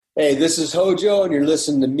Hey, this is Hojo, and you're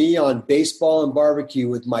listening to me on Baseball and Barbecue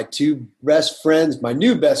with my two best friends, my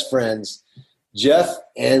new best friends, Jeff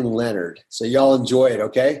and Leonard. So y'all enjoy it,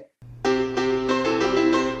 okay? The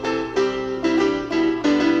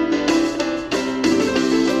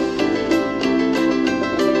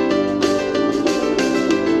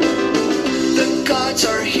gods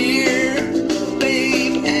are here,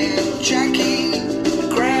 Babe and Jackie.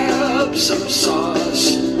 Grab some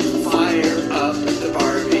sauce, fire up the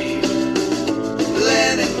Barbie.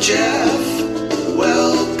 Len and Jeff,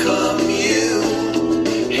 welcome you.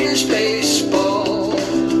 Here's baseball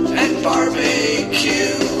and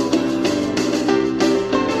barbecue.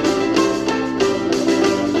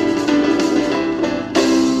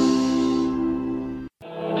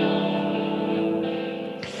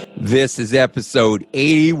 This is episode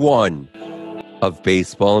 81 of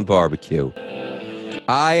Baseball and Barbecue.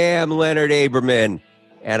 I am Leonard Aberman,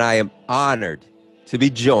 and I am honored to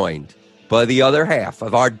be joined by the other half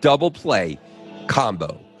of our double play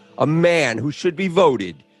combo, a man who should be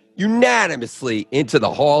voted unanimously into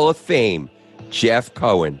the Hall of Fame, Jeff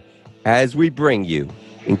Cohen, as we bring you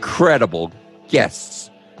incredible guests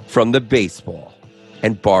from the baseball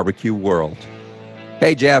and barbecue world.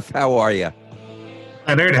 Hey, Jeff, how are you?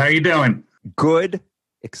 Leonard, how you doing? Good,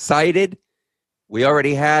 excited. We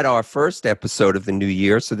already had our first episode of the new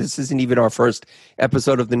year, so this isn't even our first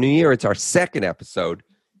episode of the new year. It's our second episode.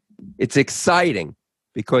 It's exciting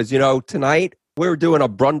because, tonight we're doing a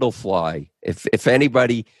Brundlefly, if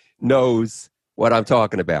anybody knows what I'm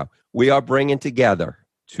talking about. We are bringing together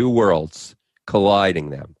two worlds,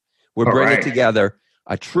 colliding them. We're bringing together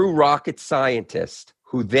a true rocket scientist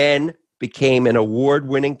who then became an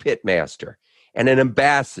award-winning pitmaster and an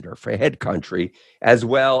ambassador for Head Country, as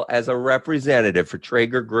well as a representative for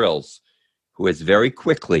Traeger Grills, who has very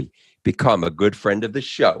quickly become a good friend of the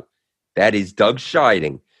show. That is Doug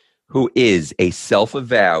Scheiding, who is a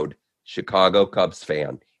self-avowed Chicago Cubs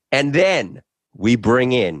fan. And then we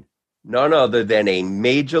bring in none other than a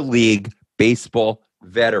Major League Baseball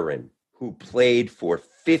veteran who played for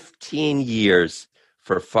 15 years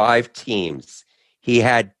for 5 teams. He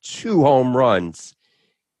had 2 home runs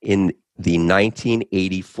in the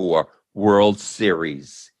 1984 World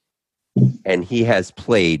Series, and he has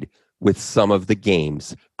played with some of the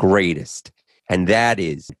game's greatest, and that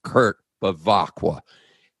is Kurt Bevacqua.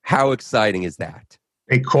 How exciting is that?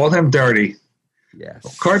 They call him Dirty.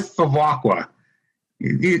 Yes. Kurt Bevacqua.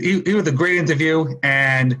 It was a great interview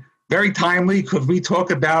and very timely because we talk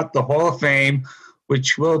about the Hall of Fame,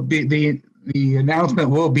 which will be the announcement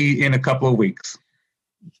will be in a couple of weeks.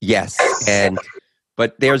 Yes,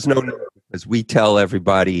 but there's no, because we tell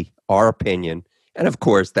everybody our opinion, and of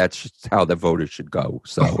course that's just how the voters should go.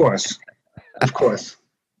 So of course.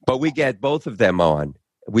 But we get both of them on.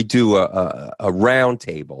 We do a round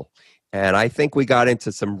table, and I think we got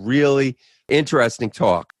into some really interesting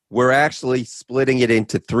talk. We're actually splitting it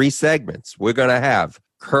into 3 segments. We're going to have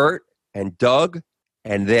Kurt and Doug,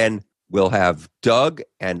 and then we'll have Doug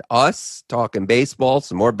and us talking baseball,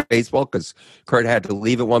 some more baseball, because Kurt had to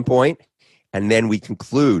leave at one point. And then we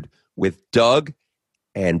conclude with Doug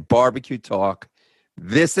and barbecue talk.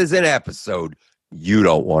 This is an episode you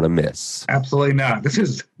don't want to miss. Absolutely not. This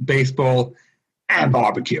is baseball and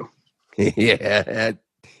barbecue. Yeah.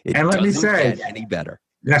 And let me say, get any better.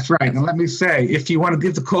 That's right. And let me say, if you want to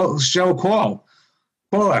give the show a call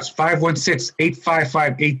us,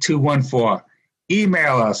 516-855-8214.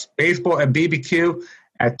 Email us,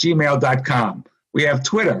 baseballandbbq@gmail.com. We have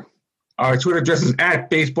Twitter. Our Twitter address is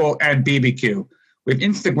 @baseballandbbq. We have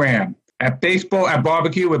Instagram @baseball and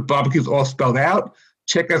barbecue, with barbecues all spelled out.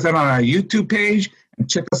 Check us out on our YouTube page and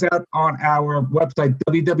check us out on our website,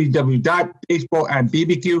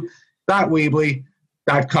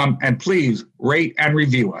 www.baseballandbbq.weebly.com. And please rate and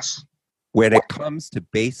review us. When it comes to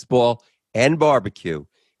baseball and barbecue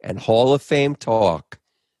and Hall of Fame talk,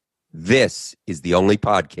 this is the only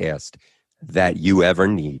podcast that you ever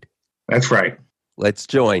need. That's right. Let's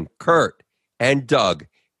join Kurt and Doug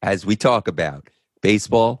as we talk about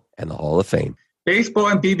baseball and the Hall of Fame. Baseball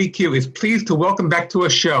and BBQ is pleased to welcome back to a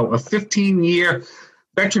show a 15-year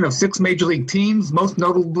veteran of 6 Major League teams, most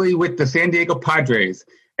notably with the San Diego Padres.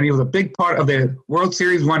 And he was a big part of the World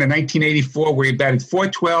Series run in 1984, where he batted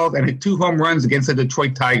 .412 and hit 2 home runs against the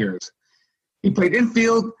Detroit Tigers. He played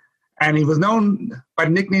infield, and he was known by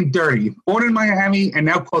the nickname Dirty. Born in Miami and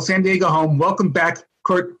now called San Diego home, welcome back,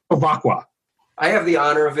 Kurt Bevacqua. I have the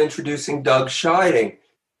honor of introducing Doug Scheiding.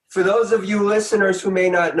 For those of you listeners who may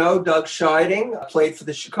not know, Doug Scheiding played for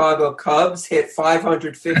the Chicago Cubs, hit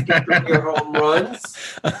 550 career home runs,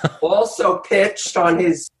 also pitched on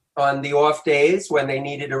the off days when they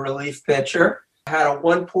needed a relief pitcher. had a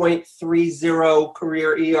 1.30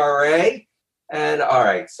 career ERA. And all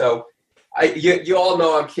right, so you all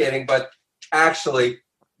know I'm kidding, but actually,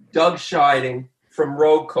 Doug Scheiding from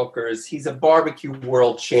Road Cookers, he's a barbecue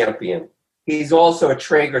world champion. He's also a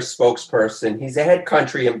Traeger spokesperson. He's a head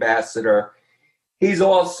country ambassador. He's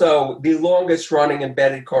also the longest running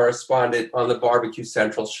embedded correspondent on the Barbecue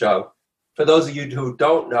Central show. For those of you who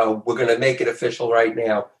don't know, we're going to make it official right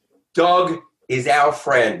now. Doug is our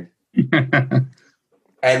friend.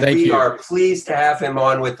 And we are pleased to have him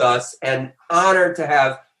on with us and honored to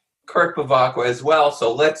have Kurt Bevacqua as well.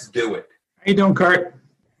 So let's do it. How you doing, Kurt?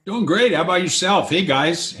 Doing great. How about yourself? Hey,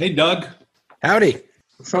 guys. Hey, Doug. Howdy.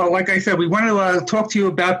 So, like I said, we want to talk to you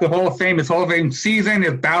about the Hall of Fame. It's Hall of Fame season.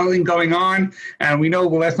 There's battling going on. And we know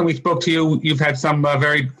the last time we spoke to you, you've had some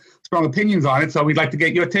very strong opinions on it. So we'd like to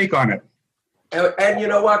get your take on it. And you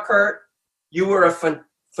know what, Kurt? You were a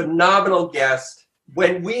phenomenal guest.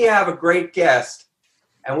 When we have a great guest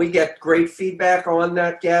and we get great feedback on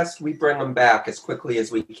that guest, we bring them back as quickly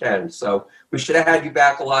as we can. So we should have had you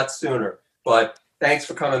back a lot sooner. But thanks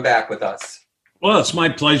for coming back with us. Well, it's my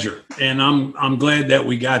pleasure, and I'm glad that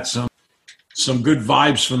we got some good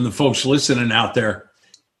vibes from the folks listening out there.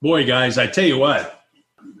 Boy, guys, I tell you what,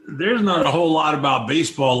 there's not a whole lot about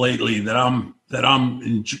baseball lately that I'm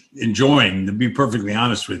enjoying, to be perfectly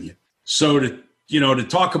honest with you. So to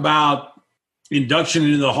talk about induction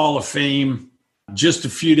into the Hall of Fame just a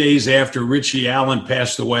few days after Richie Allen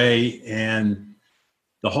passed away, and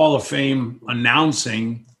the Hall of Fame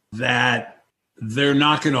announcing that they're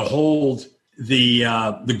not going to hold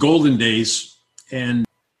the Golden Days and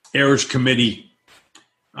Errors Committee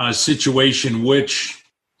situation, which,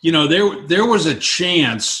 there was a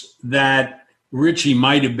chance that Richie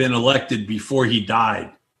might have been elected before he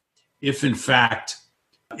died, if in fact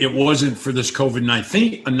it wasn't for this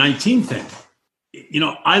COVID-19 thing.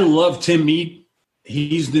 I love Tim Mead.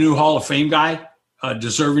 He's the new Hall of Fame guy,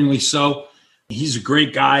 deservingly so. He's a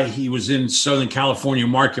great guy. He was in Southern California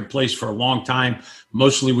marketplace for a long time,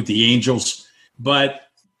 mostly with the Angels. But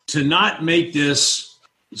to not make this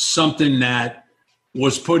something that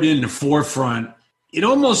was put in the forefront, it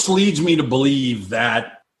almost leads me to believe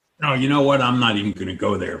that, you know what, I'm not even going to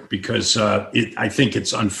go there because I think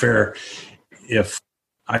it's unfair if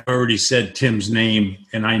I've already said Tim's name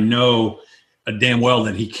and I know damn well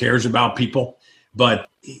that he cares about people. But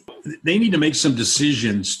they need to make some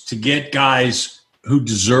decisions to get guys who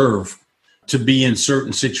deserve to be in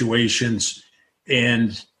certain situations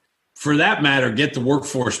and, for that matter, get the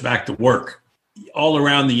workforce back to work all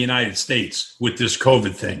around the United States with this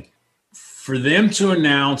COVID thing. For them to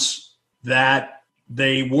announce that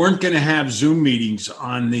they weren't going to have Zoom meetings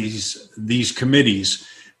on these committees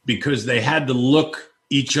because they had to look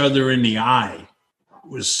each other in the eye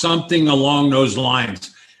was something along those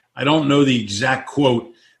lines. I don't know the exact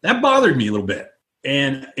quote. That bothered me a little bit.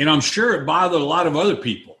 And I'm sure it bothered a lot of other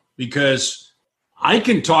people because I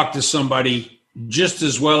can talk to somebody just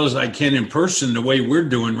as well as I can in person the way we're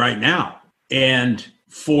doing right now. And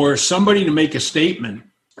for somebody to make a statement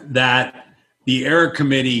that the Error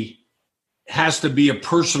Committee has to be a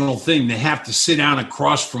personal thing, they have to sit down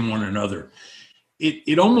across from one another,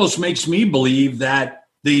 it almost makes me believe that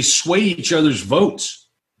they sway each other's votes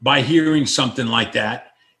by hearing something like that.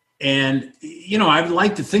 And, I'd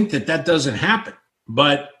like to think that doesn't happen.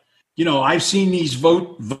 But, I've seen these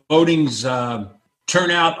votings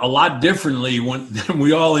turn out a lot differently than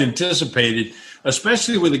we all anticipated,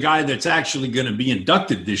 especially with a guy that's actually going to be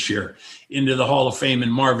inducted this year into the Hall of Fame,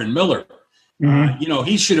 and Marvin Miller. Mm-hmm.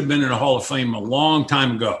 He should have been in the Hall of Fame a long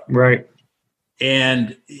time ago. Right.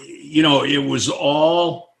 And, it was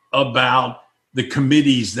all about the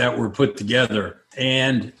committees that were put together.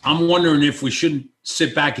 And I'm wondering if we shouldn't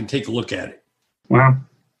sit back and take a look at it. Wow.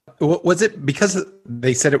 Was it because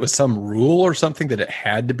they said it was some rule or something that it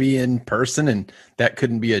had to be in person and that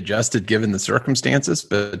couldn't be adjusted given the circumstances?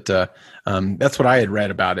 But that's what I had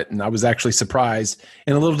read about it. And I was actually surprised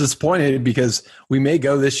and a little disappointed because we may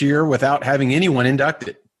go this year without having anyone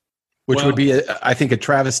inducted, which would be, I think, a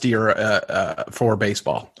travesty for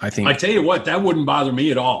baseball. I tell you what, that wouldn't bother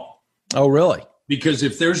me at all. Oh, really? Because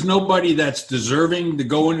if there's nobody that's deserving to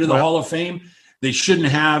go into the Hall of Fame, they shouldn't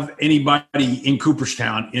have anybody in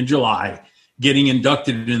Cooperstown in July getting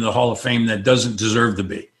inducted into the Hall of Fame that doesn't deserve to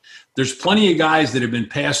be. There's plenty of guys that have been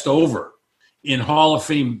passed over in Hall of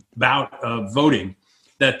Fame voting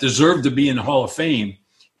that deserve to be in the Hall of Fame,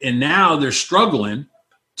 and now they're struggling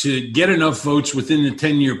to get enough votes within the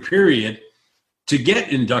 10-year period to get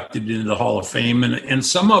inducted into the Hall of Fame, and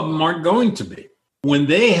some of them aren't going to be. When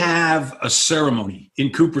they have a ceremony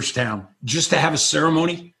in Cooperstown, just to have a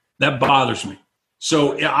ceremony, that bothers me.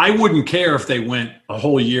 So I wouldn't care if they went a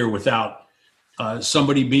whole year without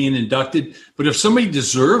somebody being inducted. But if somebody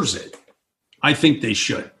deserves it, I think they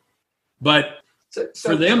should. But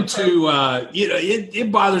for them to,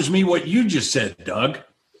 it bothers me what you just said, Doug,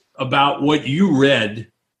 about what you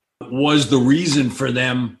read was the reason for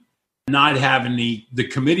them not having the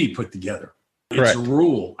committee put together. Correct. It's a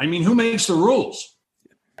rule. I mean, who makes the rules?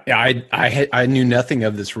 Yeah, I knew nothing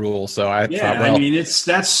of this rule, so I thought, well, I mean,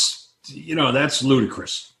 that's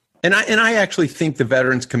ludicrous. And I actually think the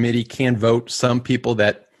Veterans Committee can vote some people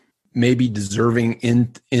that may be deserving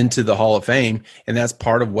into the Hall of Fame, and that's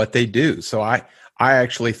part of what they do. So I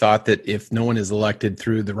actually thought that if no one is elected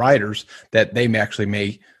through the writers, that they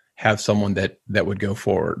may have someone that would go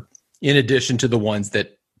forward, in addition to the ones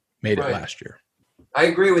that made it last year. I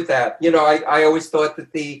agree with that. I always thought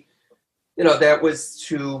that that was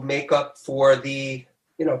to make up for the,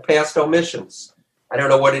 past omissions. I don't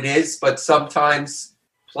know what it is, but sometimes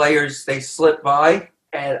players, they slip by,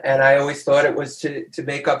 and I always thought it was to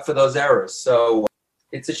make up for those errors. So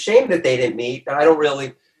it's a shame that they didn't meet. I don't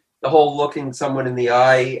really, the whole looking someone in the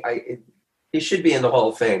eye, he should be in the Hall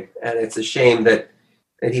of Fame, and it's a shame that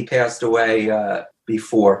he passed away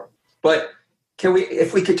before. But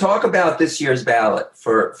if we could talk about this year's ballot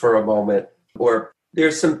for a moment, or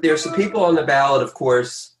there's some people on the ballot, of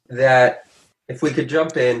course, that if we could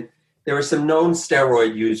jump in, there are some known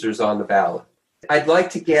steroid users on the ballot. I'd like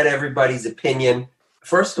to get everybody's opinion.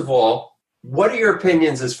 First of all, what are your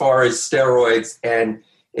opinions as far as steroids? And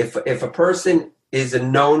if a person is a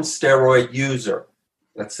known steroid user,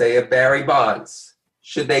 let's say a Barry Bonds,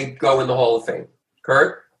 should they go in the Hall of Fame?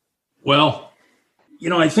 Kurt? Well,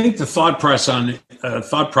 I think the thought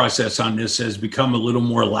process on this has become a little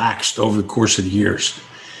more laxed over the course of the years.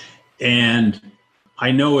 And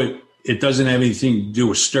I know it doesn't have anything to do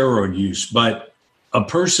with steroid use, but a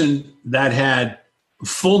person that had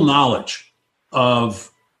full knowledge of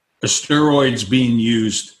the steroids being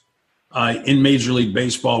used in Major League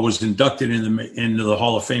Baseball was inducted into the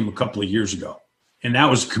Hall of Fame a couple of years ago. And that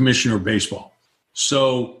was Commissioner of Baseball.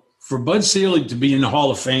 So for Bud Selig to be in the Hall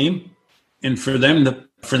of Fame, and for them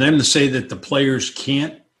to say that the players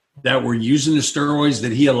that were using the steroids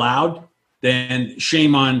that he allowed, then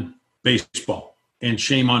shame on baseball and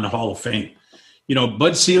shame on the Hall of Fame.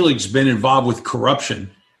 Bud Selig's been involved with corruption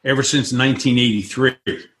ever since 1983,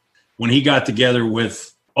 when he got together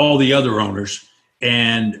with all the other owners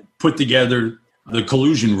and put together the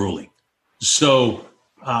collusion ruling. So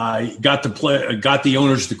got the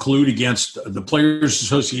owners to collude against the Players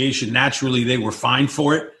Association. Naturally, they were fined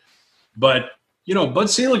for it. But, Bud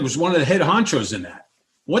Selig was one of the head honchos in that.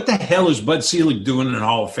 What the hell is Bud Selig doing in the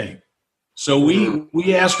Hall of Fame? So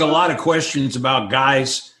we ask a lot of questions about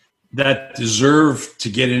guys that deserve to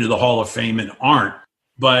get into the Hall of Fame and aren't.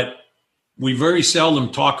 But we very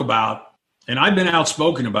seldom talk about, and I've been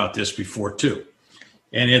outspoken about this before too.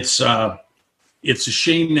 And it's a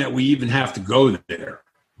shame that we even have to go there,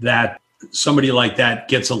 that somebody like that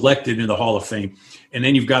gets elected into the Hall of Fame. And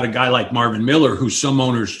then you've got a guy like Marvin Miller, who some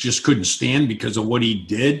owners just couldn't stand because of what he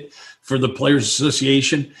did for the Players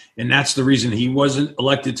Association. And that's the reason he wasn't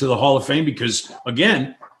elected to the Hall of Fame, because,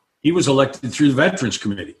 again, he was elected through the Veterans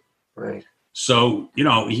Committee. Right. So,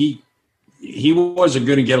 he wasn't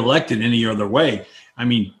going to get elected any other way. I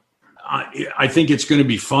mean, I think it's going to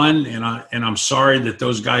be fun, and I'm sorry that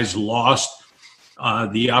those guys lost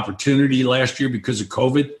the opportunity last year because of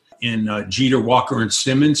COVID in Jeter, Walker, and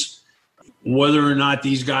Simmons. Whether or not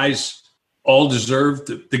these guys all deserve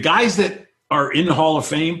the guys that are in the Hall of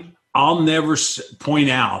Fame, I'll never point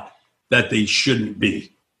out that they shouldn't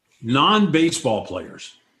be. Non-baseball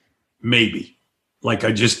players, maybe, like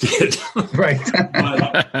I just did. Right.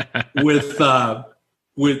 But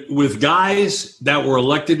with guys that were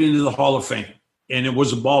elected into the Hall of Fame, and it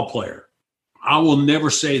was a ball player, I will never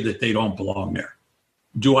say that they don't belong there.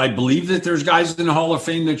 Do I believe that there's guys in the Hall of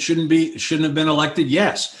Fame that shouldn't have been elected?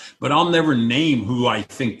 Yes, but I'll never name who I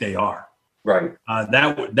think they are. Right.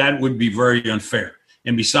 That would be very unfair.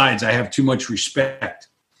 And besides, I have too much respect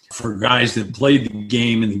for guys that played the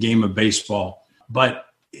game in the game of baseball. But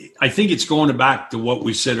I think it's going back to what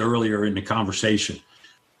we said earlier in the conversation.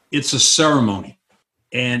 It's a ceremony,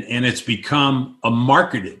 and it's become a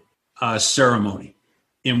marketed ceremony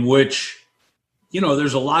in which,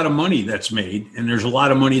 there's a lot of money that's made, and there's a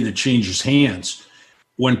lot of money that changes hands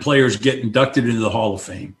when players get inducted into the Hall of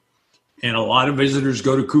Fame. And a lot of visitors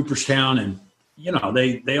go to Cooperstown, and,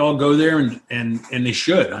 they all go there and they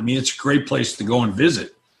should. I mean, it's a great place to go and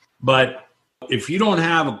visit. But if you don't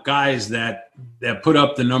have guys that put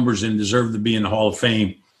up the numbers and deserve to be in the Hall of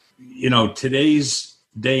Fame, today's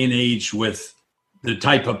day and age with the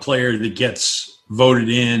type of player that gets voted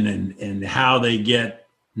in and how they get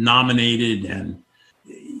nominated, and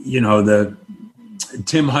the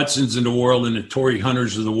Tim Hudsons of the world and the Torrey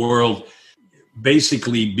Hunters of the world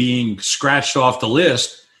basically being scratched off the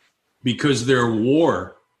list because their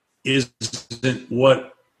WAR isn't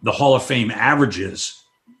what the Hall of Fame average is.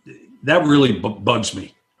 That really bugs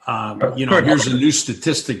me. Here's a new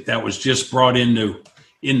statistic that was just brought into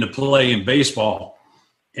play in baseball,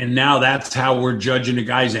 and now that's how we're judging a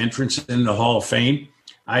guy's entrance in the Hall of Fame.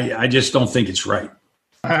 I just don't think it's right.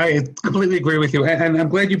 I completely agree with you, and I'm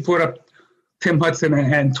glad you brought up Tim Hudson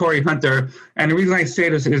and Torrey Hunter. And the reason I say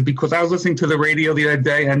this is because I was listening to the radio the other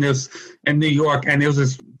day, and there's in New York, and there was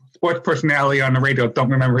this sports personality on the radio, don't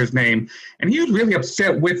remember his name, and he was really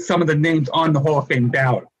upset with some of the names on the Hall of Fame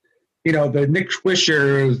ballot. The Nick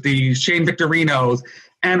Swishers, the Shane Victorinos.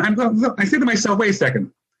 And I said to myself, wait a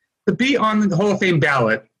second. To be on the Hall of Fame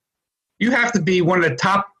ballot, you have to be one of the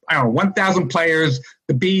top, 1,000 players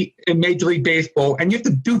to be in Major League Baseball, and you have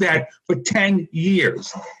to do that for 10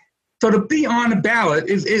 years. So to be on the ballot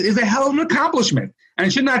is a hell of an accomplishment, and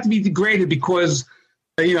it should not be degraded because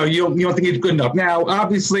you don't think it's good enough. Now,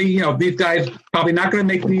 obviously, these guys probably not going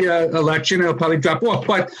to make the election; it'll probably drop off.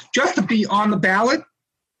 But just to be on the ballot,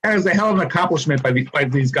 that is a hell of an accomplishment by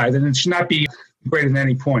these guys, and it should not be degraded at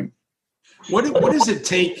any point. What does it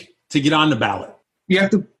take to get on the ballot? You have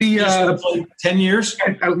to be 10 years,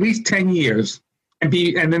 at least 10 years, and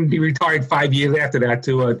then be retired 5 years after that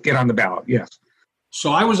to get on the ballot. Yes.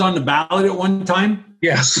 So I was on the ballot at one time?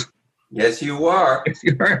 Yes. Yes, you are. Yes,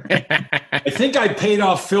 you are. I think I paid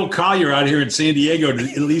off Phil Collier out here in San Diego to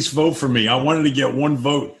at least vote for me. I wanted to get one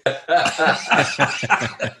vote.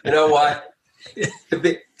 You know what?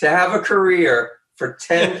 To have a career for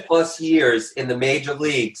 10 plus years in the major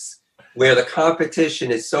leagues where the competition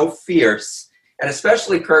is so fierce, and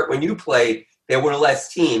especially, Kurt, when you played, there were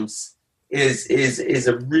less teams, is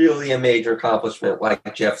a major accomplishment,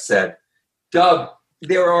 like Jeff said. Doug,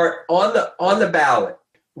 there are on the ballot,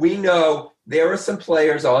 we know there are some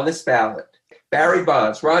players on this ballot. Barry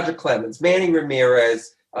Bonds, Roger Clemens, Manny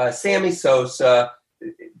Ramirez, Sammy Sosa,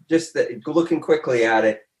 just looking quickly at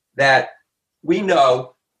it, that we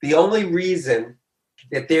know the only reason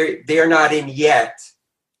that they're not in yet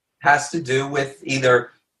has to do with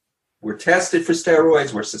either we're tested for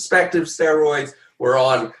steroids, we're suspected of steroids, we're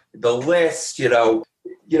on the list,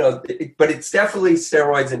 but it's definitely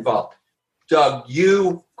steroids involved. Doug,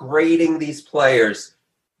 you grading these players,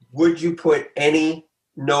 would you put any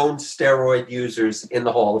known steroid users in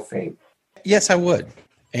the Hall of Fame? Yes, I would.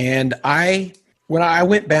 And when I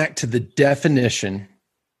went back to the definition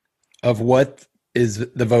of what is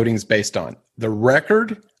the voting's based on, the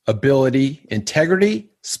record, ability, integrity,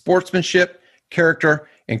 sportsmanship, character,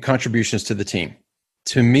 and contributions to the team.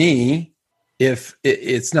 To me, if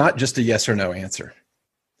it's not just a yes or no answer.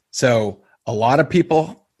 So a lot of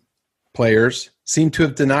players seem to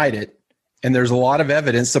have denied it, and there's a lot of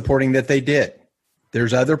evidence supporting that they did.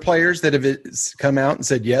 There's other players that have come out and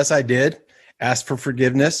said, yes, I did, asked for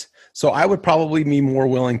forgiveness. So I would probably be more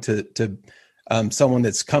willing to someone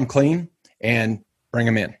that's come clean and bring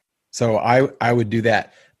them in. So I would do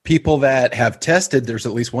that. People that have tested, there's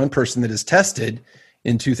at least one person that has tested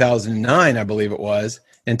in 2009, I believe it was,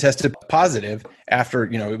 and tested positive after,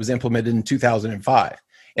 it was implemented in 2005.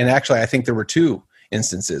 And actually, I think there were 2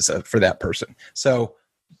 instances for that person. So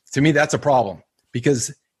to me, that's a problem because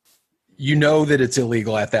that it's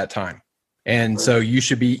illegal at that time. And so you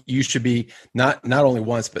should be not only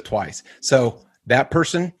once, but twice. So that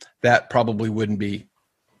person, that probably wouldn't be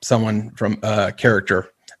someone from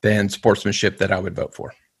character than sportsmanship that I would vote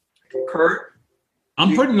for. Kurt?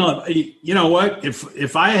 I'm putting on, you know what?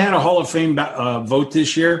 If I had a Hall of Fame vote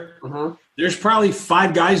this year, there's probably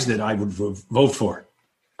 5 guys that I would vote for.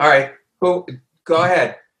 All right. Go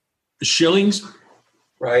ahead. Schillings.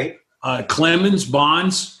 Right. Clemens,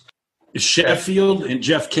 Bonds, Sheffield, and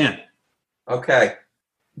Jeff Kent. Okay.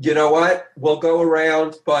 You know what? We'll go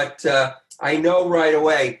around, but I know right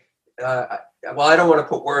away. I don't want to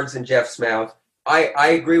put words in Jeff's mouth. I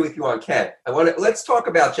agree with you on Kent. Let's talk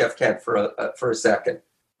about Jeff Kent for a second.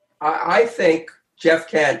 I think Jeff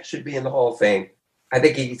Kent should be in the Hall of Fame. I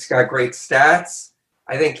think he's got great stats.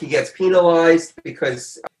 I think he gets penalized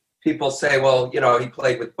because people say, well, he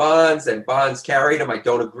played with Bonds and Bonds carried him. I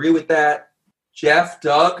don't agree with that. Jeff,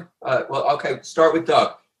 Doug. Start with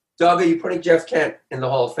Doug. Doug, are you putting Jeff Kent in the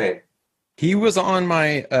Hall of Fame? He was on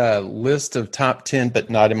my list of top 10, but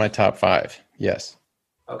not in my top 5. Yes.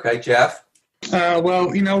 Okay, Jeff.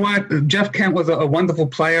 Well, you know what? Jeff Kent was a wonderful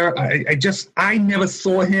player. I never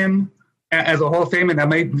saw him as a Hall of Fame, and that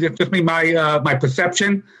may just be my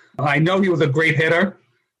perception. I know he was a great hitter.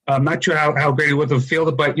 I'm not sure how great he was of a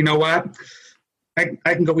fielder, but you know what? I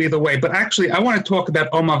can go either way. But actually, I want to talk about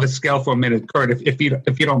Omar Vizquel for a minute, Kurt, if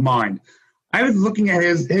you don't mind. I was looking at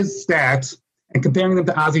his stats and comparing them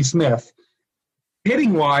to Ozzie Smith.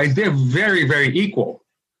 Hitting-wise, they're very, very equal.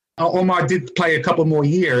 Omar did play a couple more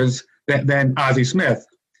years than Ozzie Smith.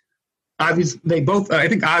 I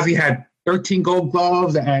think Ozzie had 13 Gold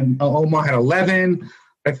Gloves and Omar had 11.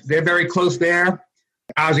 They're very close there.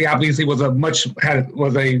 Ozzie obviously was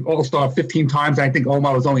a All-Star 15 times. I think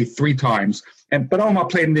Omar was only 3 times. But Omar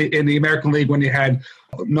played in the American League when you had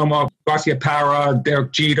Nomar Garciaparra,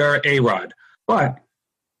 Derek Jeter, A-Rod. But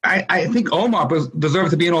I think Omar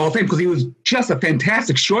deserves to be in Hall of Fame because he was just a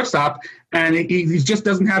fantastic shortstop, and he just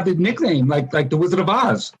doesn't have the nickname like the Wizard of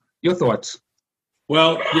Oz. Your thoughts?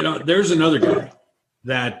 Well, there's another guy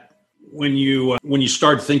that when you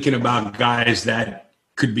start thinking about guys that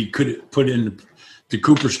could put in the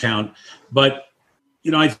Cooper's count, but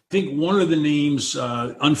I think one of the names,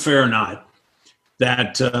 unfair or not,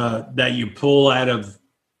 that you pull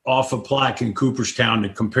off a plaque in Cooperstown to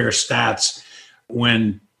compare stats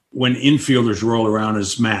when infielders roll around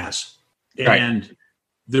is Maz. Right. And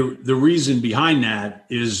the reason behind that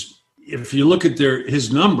is if you look at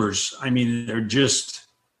his numbers, I mean, they're just,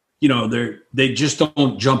 they just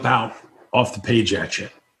don't jump out off the page at you.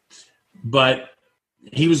 But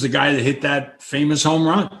he was the guy that hit that famous home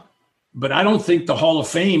run. But I don't think the Hall of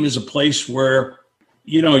Fame is a place where,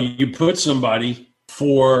 you put somebody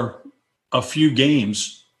for a few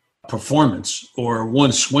games performance or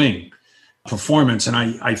one swing performance. And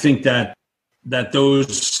I think that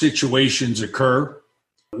those situations occur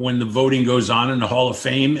when the voting goes on in the Hall of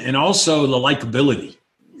Fame, and also the likability.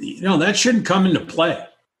 That shouldn't come into play.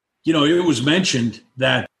 It was mentioned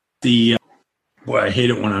that I hate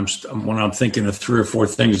it when I'm thinking of 3 or 4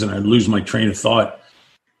 things and I lose my train of thought.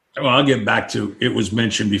 Well, I'll get back to it was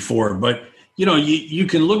mentioned before, but you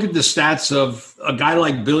can look at the stats of a guy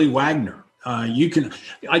like Billy Wagner.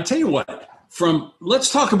 I tell you what,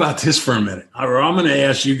 let's talk about this for a minute, or I'm going to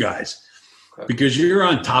ask you guys because you're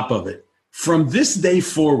on top of it. From this day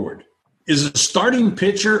forward, is a starting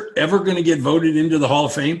pitcher ever going to get voted into the Hall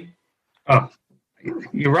of Fame? Oh,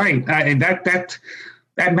 you're right. And that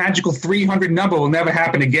magical 300 number will never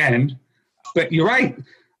happen again. But you're right.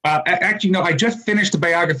 Actually, I just finished the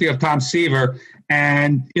biography of Tom Seaver,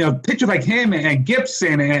 and pitchers like him and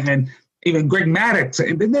Gibson and even Greg Maddux,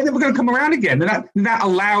 they're never going to come around again. They're not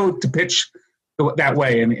allowed to pitch that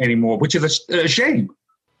way anymore, which is a shame.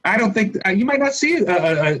 I don't think you might not see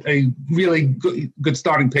a really good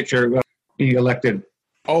starting pitcher be elected.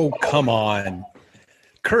 Oh, come on.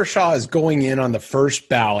 Kershaw is going in on the first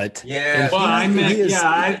ballot. Yeah. Well, I'm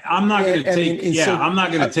not going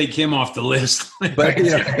to take him off the list.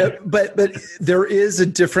 But there is a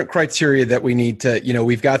different criteria that we need to,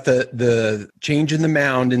 we've got the change in the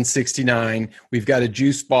mound in 69. We've got a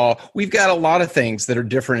juice ball. We've got a lot of things that are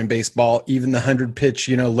different in baseball, even the 100 pitch,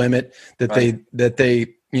 limit that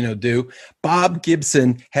they do. Bob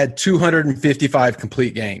Gibson had 255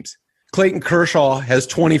 complete games. Clayton Kershaw has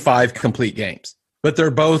 25 complete games, but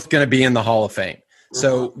they're both going to be in the Hall of Fame.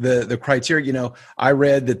 So the criteria, I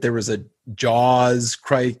read that there was a JAWS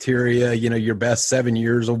criteria, your best 7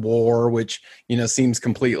 years of WAR, which, seems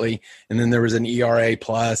completely, and then there was an ERA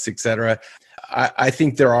plus, et cetera. I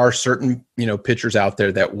think there are certain, pitchers out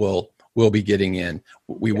there that will be getting in.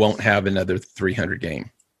 We won't have another 300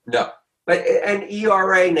 game. No. But and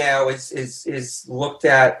ERA now is looked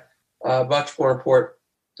at much more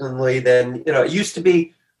importantly than it used to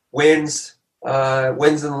be wins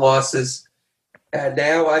and losses, and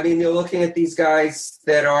now you're looking at these guys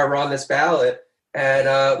that are on this ballot and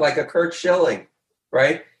like a Curt Schilling,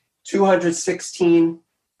 right? 216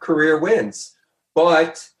 career wins,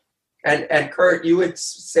 but and Kurt, you had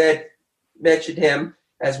mentioned him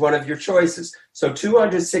as one of your choices. So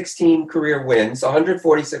 216 career wins,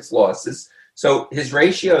 146 losses. So his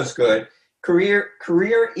ratio is good. Career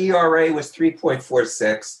ERA was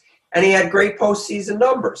 3.46, and he had great postseason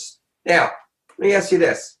numbers. Now, let me ask you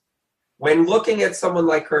this. When looking at someone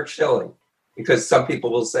like Curt Schilling, because some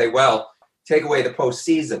people will say, well, take away the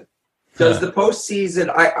postseason. Does the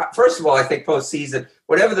postseason, first of all, I think postseason,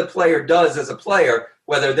 whatever the player does as a player,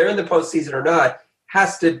 whether they're in the postseason or not,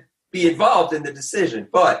 has to be involved in the decision.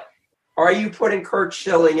 But are you putting Curt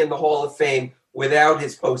Schilling in the Hall of Fame without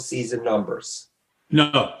his postseason numbers?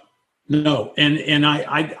 No. And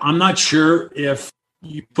I'm not sure if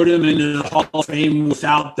you put him into the Hall of Fame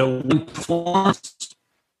without the one performance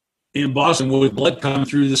in Boston with blood coming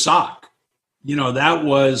through the sock. That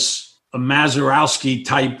was a Mazeroski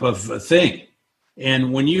type of thing.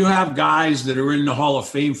 And when you have guys that are in the Hall of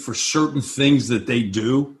Fame for certain things that they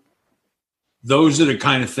do, those are the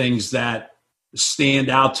kind of things that stand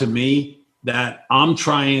out to me, that I'm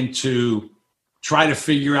trying to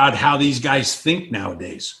figure out how these guys think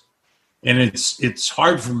nowadays. And it's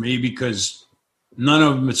hard for me because none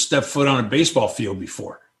of them had stepped foot on a baseball field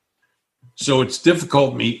before. So it's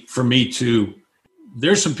difficult for me to –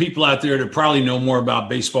 there's some people out there that probably know more about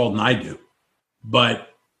baseball than I do. But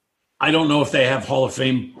I don't know if they have Hall of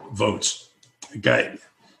Fame votes. Okay.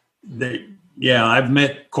 I've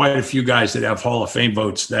met quite a few guys that have Hall of Fame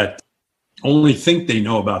votes that only think they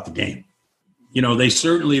know about the game. You know, they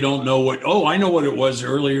certainly don't know I know what it was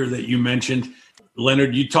earlier that you mentioned.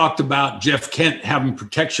 Leonard, you talked about Jeff Kent having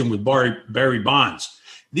protection with Barry Bonds.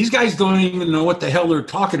 These guys don't even know what the hell they're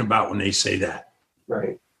talking about when they say that.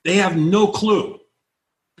 Right. They have no clue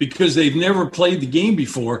because they've never played the game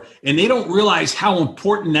before, and they don't realize how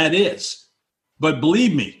important that is. But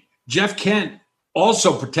believe me, Jeff Kent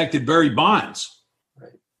also protected Barry Bonds.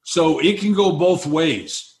 Right. So it can go both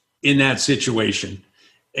ways in that situation.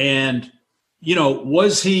 And, you know,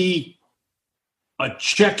 was he a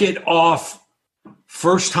check it off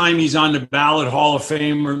first time he's on the ballot Hall of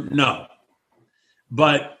Famer? No.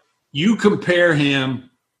 But you compare him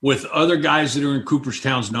with other guys that are in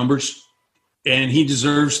Cooperstown's numbers, and he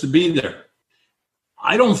deserves to be there.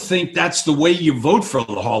 I don't think that's the way you vote for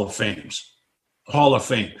the Hall of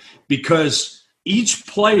Fame, because each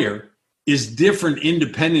player is different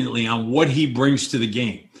independently on what he brings to the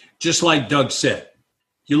game. Just like Doug said,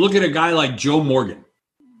 you look at a guy like Joe Morgan.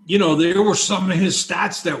 You know, there were some of his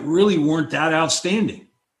stats that really weren't that outstanding.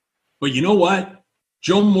 But you know what?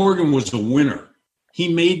 Joe Morgan was a winner.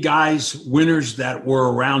 He made guys winners that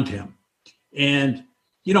were around him. And,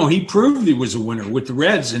 you know, he proved he was a winner with the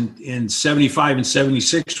Reds in 75 and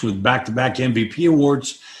 76 with back-to-back MVP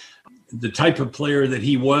awards. The type of player that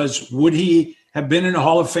he was, would he have been in the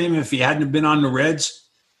Hall of Fame if he hadn't have been on the Reds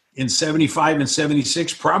in 75 and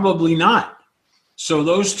 76? Probably not. So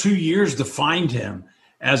those 2 years defined him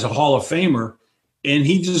as a Hall of Famer, and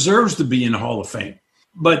he deserves to be in the Hall of Fame.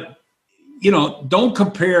 But, you know, don't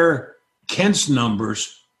compare Kent's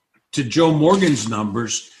numbers to Joe Morgan's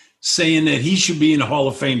numbers, saying that he should be in the Hall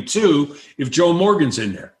of Fame too if Joe Morgan's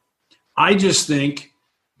in there. I just think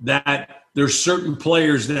that there's certain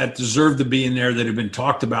players that deserve to be in there that have been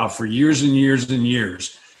talked about for years and years and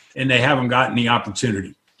years, and they haven't gotten the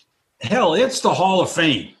opportunity. Hell, it's the Hall of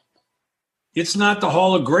Fame. It's not the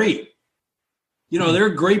Hall of Great. You know, there are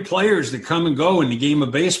great players that come and go in the game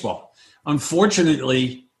of baseball.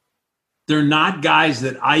 Unfortunately, they're not guys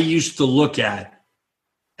that I used to look at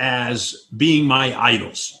as being my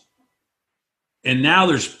idols. And now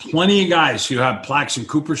there's plenty of guys who have plaques in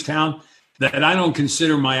Cooperstown that I don't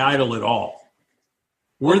consider my idol at all.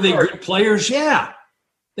 Were they good players? Yeah,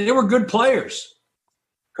 they were good players.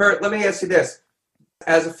 Kurt, let me ask you this.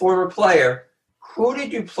 As a former player, who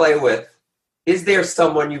did you play with? Is there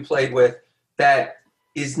someone you played with that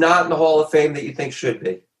is not in the Hall of Fame that you think should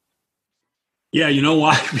be? Yeah, you know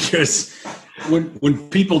why? Because when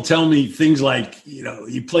people tell me things like, you know,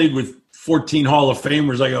 you played with 14 Hall of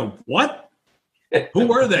Famers, I go, what? Who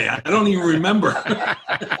were they? I don't even remember.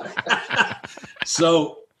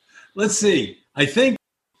 So let's see. I think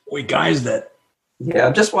guys that. Yeah,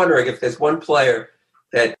 I'm just wondering if there's one player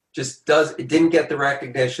that just didn't get the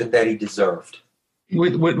recognition that he deserved.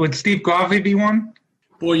 Would Steve Garvey be one?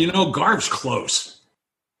 Well, you know, Garv's close.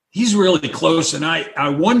 He's really close. And I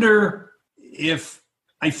wonder if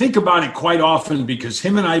I think about it quite often because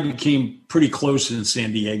him and I became pretty close in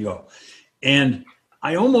San Diego. And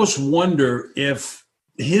I almost wonder if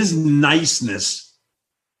his niceness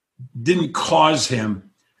didn't cause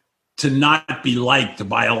him to not be liked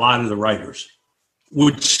by a lot of the writers,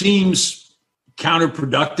 which seems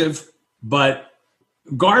counterproductive. But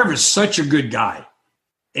Garv is such a good guy.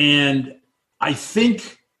 And I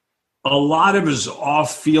think a lot of his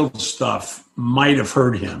off-field stuff might have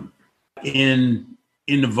hurt him in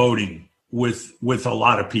the voting with a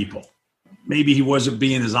lot of people. Maybe he wasn't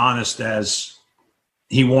being as honest as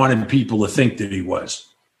he wanted people to think that he was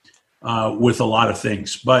with a lot of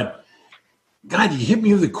things. But, God, you hit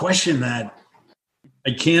me with a question that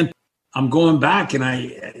I can't – I'm going back, and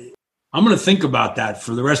I'm going to think about that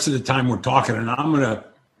for the rest of the time we're talking, and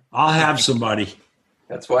I'll have somebody.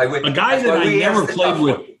 That's why a guy that I never played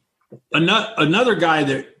with. Another guy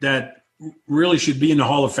that really should be in the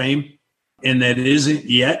Hall of Fame and that isn't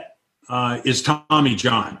yet is Tommy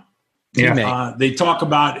John. Yeah. They talk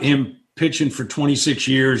about him pitching for 26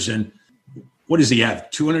 years and what does he have?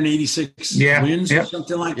 286 wins or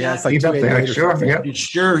something like that? It's like He's up there, sure. Yeah. And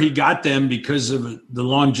sure, he got them because of the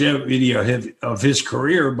longevity of his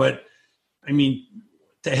career. But, I mean,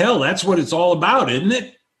 to hell, that's what it's all about, isn't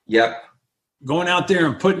it? Yep. Going out there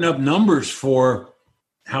and putting up numbers for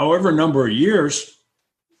however number of years.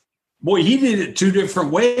 Boy, he did it two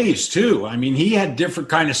different ways, too. I mean, he had different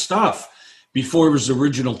kind of stuff before it was the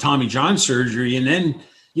original Tommy John surgery. And then,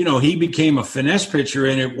 you know, he became a finesse pitcher,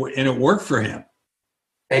 and it worked for him.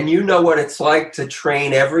 And you know what it's like to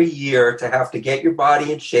train every year, to have to get your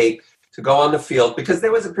body in shape to go on the field. Because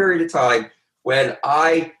there was a period of time when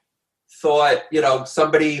I thought, you know,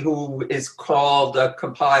 somebody who is called a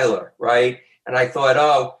compiler, right? And I thought,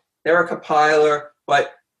 oh, they're a compiler.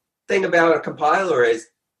 But the thing about a compiler is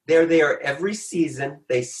they're there every season.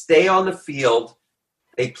 They stay on the field.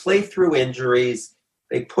 They play through injuries.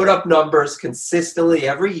 They put up numbers consistently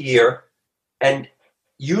every year. And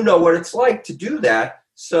you know what it's like to do that.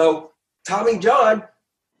 So Tommy John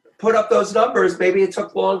put up those numbers. Maybe it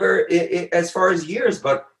took longer as far as years,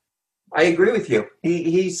 but I agree with you.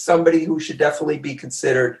 He's somebody who should definitely be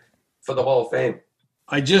considered for the Hall of Fame.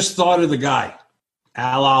 I just thought of the guy,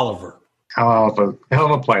 Al Oliver. Hell of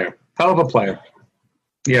a player. Hell of a player.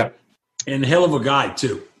 Yeah. And hell of a guy,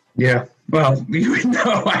 too. Yeah. Well, you would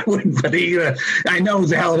know I wouldn't, but I know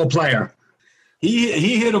he's a hell of a player.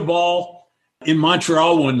 He hit a ball in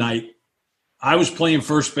Montreal one night. I was playing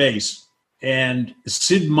first base, and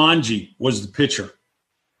Sid Manji was the pitcher.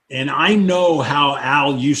 And I know how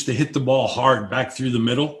Al used to hit the ball hard back through the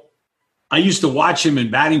middle. I used to watch him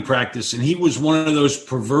in batting practice, and he was one of those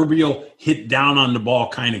proverbial hit down on the ball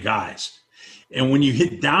kind of guys. And when you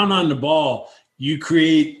hit down on the ball, you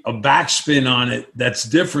create a backspin on it that's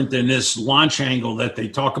different than this launch angle that they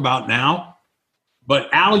talk about now. But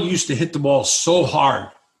Al used to hit the ball so hard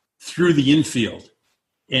through the infield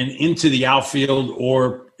and into the outfield,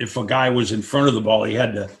 or if a guy was in front of the ball, he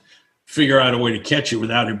had to figure out a way to catch it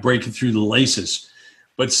without it breaking through the laces.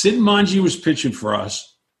 But Sid Manji was pitching for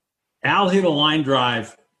us. Al hit a line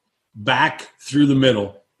drive back through the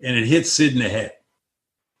middle, and it hit Sid in the head.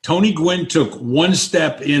 Tony Gwynn took one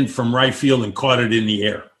step in from right field and caught it in the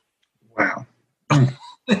air. Wow.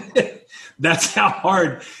 That's how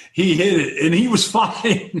hard he hit it. And he was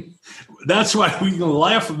fine. That's why we can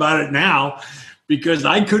laugh about it now, because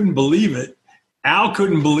I couldn't believe it. Al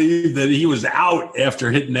couldn't believe that he was out after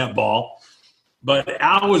hitting that ball. But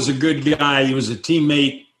Al was a good guy. He was a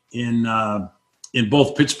teammate in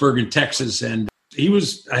both Pittsburgh and Texas. And he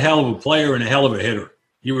was a hell of a player and a hell of a hitter.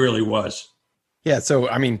 He really was. Yeah, so,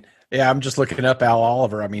 I mean, I'm just looking up Al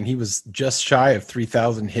Oliver. I mean, he was just shy of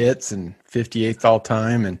 3,000 hits and 58th all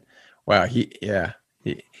time. And, wow, he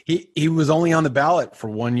was only on the ballot for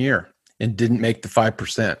 1 year and didn't make the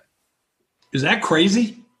 5%. Is that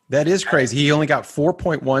crazy? That is crazy. He only got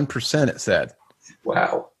 4.1%, it said.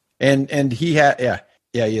 Wow. And he had,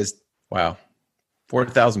 he is,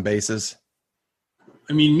 4,000 bases.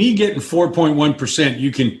 I mean, me getting 4.1%,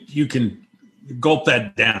 you can gulp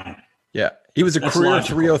that down. Yeah. He was a That's career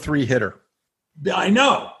logical. 303 hitter. I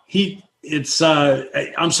know.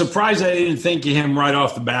 I'm surprised I didn't think of him right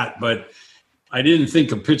off the bat, but I didn't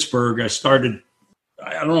think of Pittsburgh. I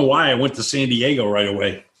don't know why I went to San Diego right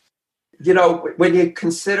away. You know, when you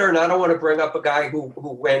consider, and I don't want to bring up a guy who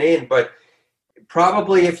went in, but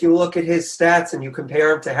probably if you look at his stats and you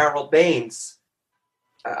compare him to Harold Baines,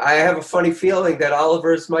 I have a funny feeling that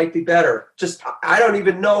Oliver's might be better. Just, I don't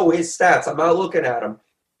even know his stats. I'm not looking at him,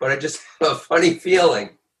 but I just have a funny feeling.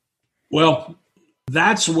 Well,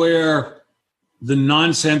 that's where the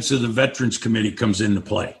nonsense of the Veterans Committee comes into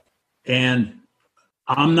play. And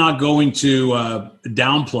I'm not going to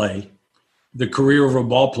downplay the career of a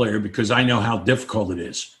ball player because I know how difficult it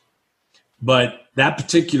is. But that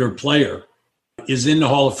particular player is in the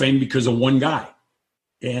Hall of Fame because of one guy.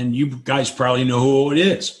 And you guys probably know who it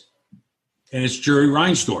is. And it's Jerry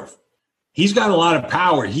Reinsdorf. He's got a lot of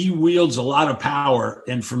power. He wields a lot of power.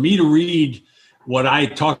 And for me to read what I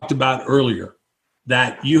talked about earlier,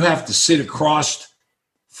 that you have to sit across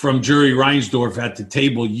from Jerry Reinsdorf at the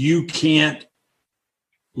table. You can't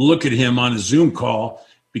look at him on a Zoom call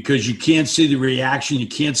because you can't see the reaction. You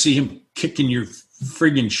can't see him kicking your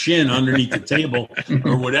friggin' shin underneath the table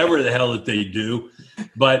or whatever the hell that they do.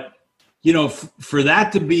 But, you know, for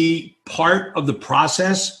that to be part of the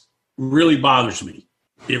process really bothers me.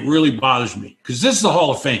 It really bothers me because this is the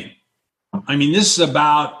Hall of Fame. I mean, this is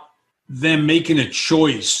about them making a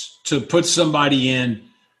choice to put somebody in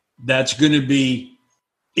that's going to be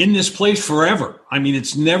in this place forever. I mean,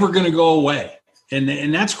 it's never going to go away.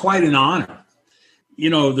 And that's quite an honor.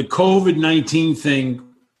 You know, the COVID-19 thing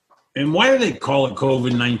And why do they call it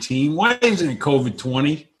COVID-19? Why isn't it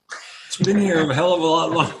COVID-20? It's been here a hell of a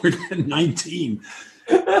lot longer than 19.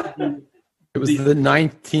 It was the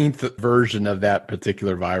 19th version of that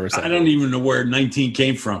particular virus. I don't even know where 19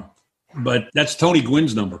 came from, but that's Tony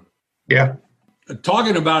Gwynn's number. Yeah.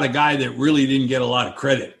 Talking about a guy that really didn't get a lot of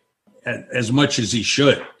credit as much as he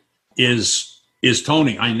should is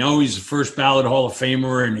Tony. I know he's a first ballot Hall of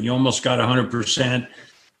Famer and he almost got 100%,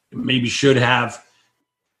 maybe should have.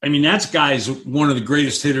 I mean, that guy's one of the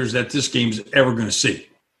greatest hitters that this game's ever going to see.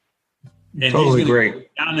 And totally he's great.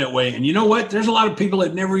 go down that way. And you know what? There's a lot of people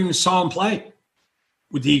that never even saw him play,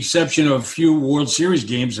 with the exception of a few World Series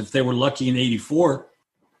games if they were lucky in '84.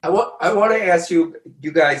 I want to ask you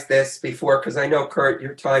guys this before, because I know, Kurt,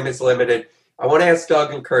 your time is limited. I want to ask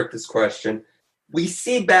Doug and Kurt this question. We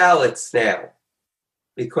see ballots now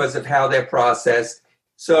because of how they're processed.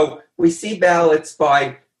 So we see ballots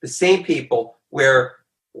by the same people where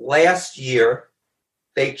last year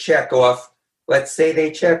they check off, let's say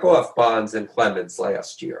they check off Bonds and Clemens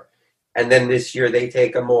last year, and then this year they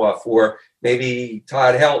take them off, or maybe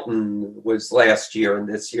Todd Helton was last year and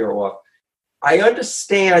this year off. I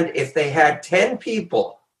understand if they had 10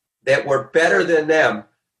 people that were better than them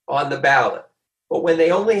on the ballot, but when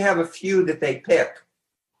they only have a few that they pick,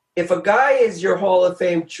 if a guy is your Hall of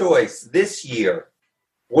Fame choice this year,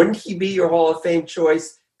 wouldn't he be your Hall of Fame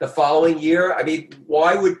choice the following year? I mean,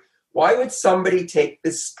 why would somebody take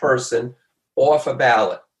this person off a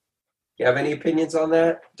ballot? Do you have any opinions on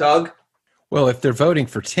that, Doug? Well, if they're voting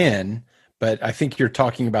for 10, but I think you're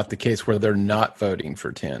talking about the case where they're not voting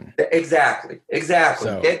for 10. Exactly.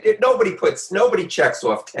 So, nobody checks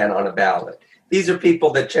off 10 on a ballot. These are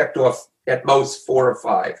people that checked off at most 4 or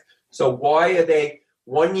 5. So why are they,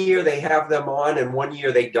 one year they have them on and one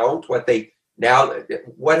year they don't?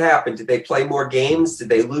 What happened? Did they play more games? Did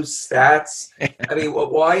they lose stats? I mean,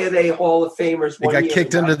 why are they Hall of Famers? They got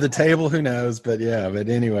kicked under the table. Who knows? But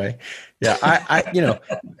anyway,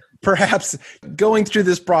 I perhaps going through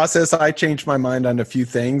this process, I changed my mind on a few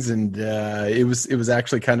things, and it was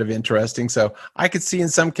actually kind of interesting. So I could see in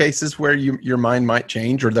some cases where your mind might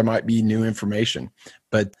change, or there might be new information.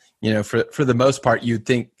 But for the most part, you'd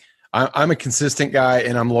think I'm a consistent guy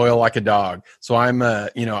and I'm loyal like a dog. So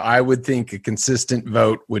I would think a consistent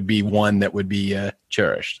vote would be one that would be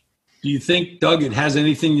cherished. Do you think, Doug, it has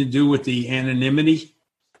anything to do with the anonymity?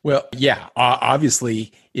 Well, yeah,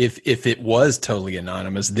 obviously, if it was totally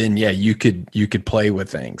anonymous, then you could play with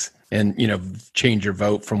things and change your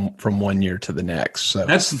vote from one year to the next. So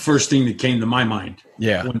that's the first thing that came to my mind.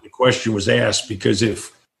 Yeah, when the question was asked, because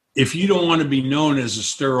if you don't want to be known as a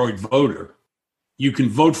steroid voter, you can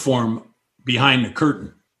vote for him behind the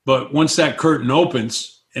curtain. But once that curtain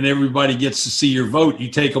opens and everybody gets to see your vote, you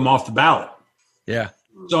take them off the ballot. Yeah.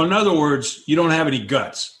 So in other words, you don't have any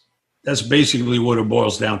guts. That's basically what it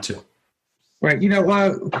boils down to. Right.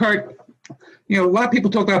 Kurt, a lot of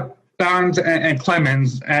people talk about Bonds and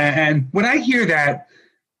Clemens. And when I hear that,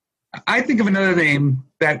 I think of another name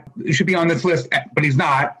that should be on this list, but he's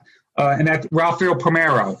not. And that's Rafael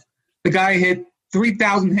Palmeiro. The guy hit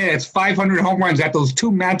 3,000 hits, 500 home runs at those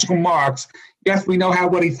 2 magical marks. Yes, we know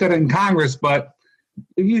what he said in Congress, but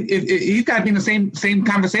he's got to be in the same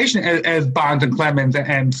conversation as Bonds and Clemens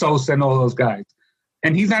and Sosa and all those guys.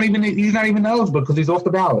 And he's not even eligible because he's off the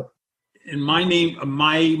ballot. And my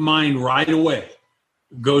mind right away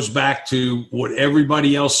goes back to what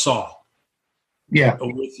everybody else saw. Yeah.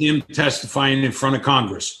 With him testifying in front of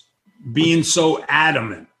Congress, being so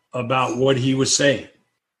adamant about what he was saying.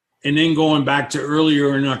 And then going back to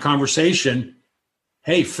earlier in our conversation,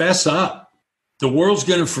 hey, fess up. The world's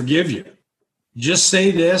going to forgive you. Just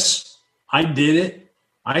say this. I did it.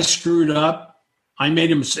 I screwed up. I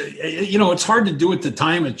made him say, it's hard to do at the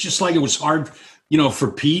time. It's just like it was hard,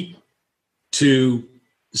 for Pete to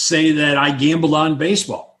say that I gambled on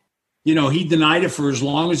baseball. He denied it for as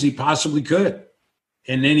long as he possibly could.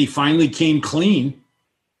 And then he finally came clean.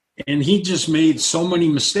 And he just made so many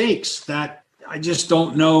mistakes that I just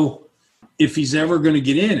don't know if he's ever going to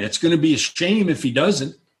get in. It's going to be a shame if he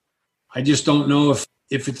doesn't. I just don't know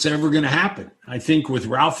if it's ever going to happen. I think with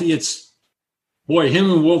Ralphie,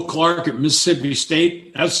 him and Will Clark at Mississippi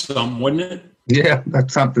State, that's something, wasn't it? Yeah,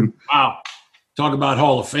 that's something. Wow. Talk about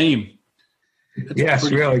Hall of Fame.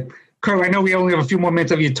 Really. Kurt, I know we only have a few more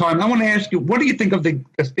minutes of your time. I want to ask you, what do you think of the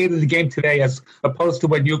state of the game today as opposed to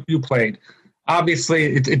when you played?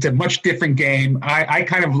 Obviously, it's a much different game. I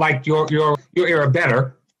kind of liked your era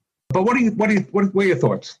better. But what are your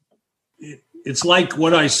thoughts? It's like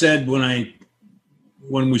what I said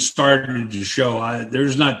when we started the show.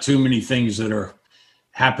 There's not too many things that are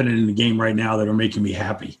happening in the game right now that are making me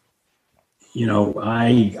happy. You know,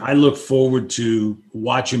 I look forward to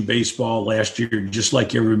watching baseball last year, just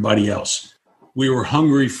like everybody else. We were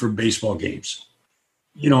hungry for baseball games.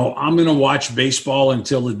 You know, I'm going to watch baseball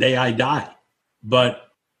until the day I die,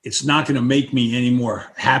 but it's not going to make me any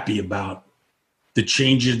more happy about the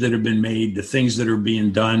changes that have been made, the things that are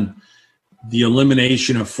being done, the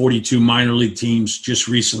elimination of 42 minor league teams just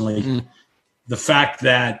recently, the fact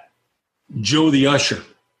that Joe the Usher,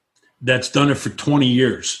 that's done it for 20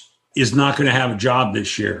 years, is not going to have a job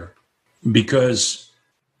this year, because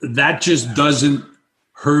that just doesn't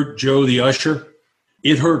hurt Joe the Usher.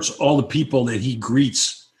 It hurts all the people that he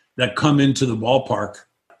greets that come into the ballpark,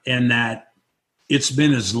 and that it's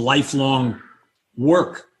been his lifelong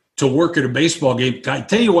work to work at a baseball game. I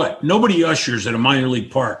tell you what, nobody ushers at a minor league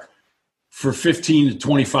park for 15 to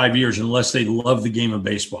 25 years unless they love the game of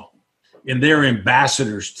baseball, and they're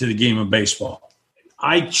ambassadors to the game of baseball.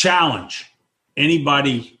 I challenge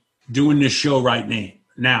anybody doing this show right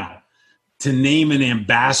now to name an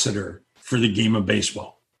ambassador for the game of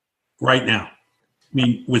baseball right now. I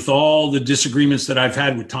mean, with all the disagreements that I've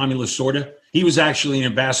had with Tommy Lasorda, he was actually an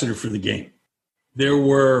ambassador for the game. There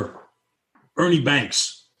were Ernie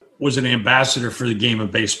Banks was an ambassador for the game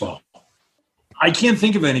of baseball. I can't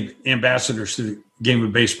think of any ambassadors to the game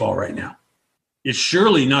of baseball right now. It's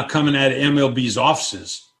surely not coming out of MLB's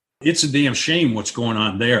offices. It's a damn shame what's going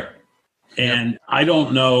on there. And I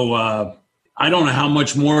don't know how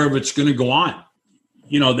much more of it's going to go on.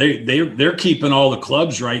 You know, they're keeping all the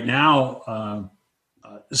clubs right now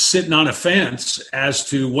sitting on a fence as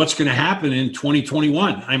to what's going to happen in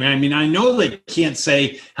 2021. I mean, I know they can't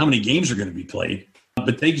say how many games are going to be played,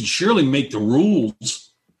 but they can surely make the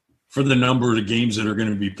rules for the number of games that are going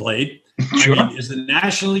to be played. Sure. I mean, is the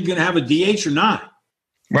National League going to have a DH or not?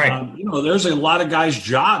 Right. You know, there's a lot of guys'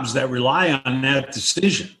 jobs that rely on that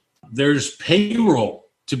decision. There's payroll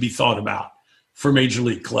to be thought about for major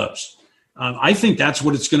league clubs. I think that's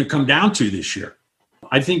what it's going to come down to this year.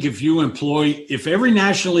 I think if every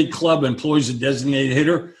National League club employs a designated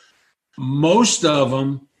hitter, most of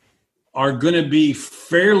them are going to be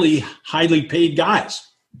fairly highly paid guys,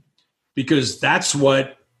 because that's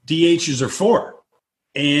what DHs are for.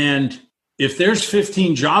 And if there's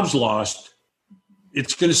 15 jobs lost,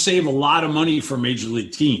 it's going to save a lot of money for major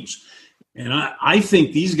league teams. And I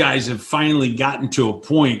think these guys have finally gotten to a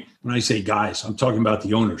point, when I say guys, I'm talking about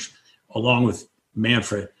the owners, along with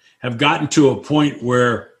Manfred, have gotten to a point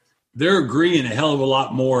where they're agreeing a hell of a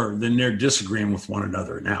lot more than they're disagreeing with one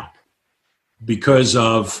another now, because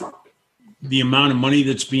of the amount of money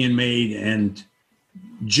that's being made and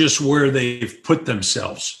just where they've put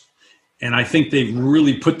themselves. And I think they've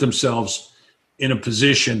really put themselves in a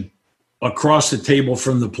position across the table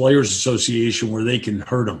from the Players Association where they can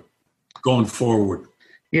hurt them going forward.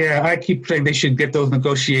 Yeah, I keep saying they should get those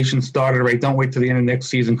negotiations started right. Don't wait till the end of next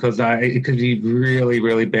season, because it could be really,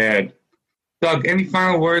 really bad. Doug, any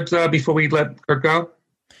final words before we let Kirk go?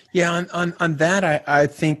 Yeah, on that, I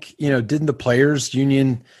think, didn't the Players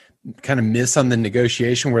Union kind of miss on the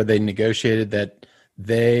negotiation where they negotiated that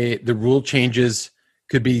the rule changes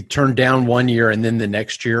could be turned down 1 year and then the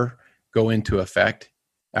next year go into effect?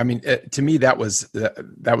 I mean, to me, that was a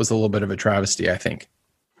little bit of a travesty, I think.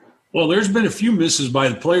 Well, there's been a few misses by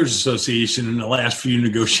the Players Association in the last few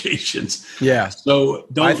negotiations. Yeah. So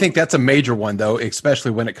I think that's a major one, though,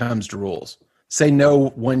 especially when it comes to rules. Say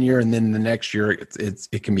no 1 year, and then the next year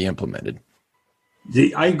it can be implemented.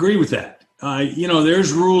 I agree with that.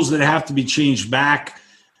 There's rules that have to be changed back.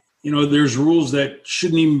 There's rules that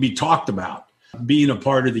shouldn't even be talked about being a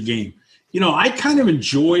part of the game. I kind of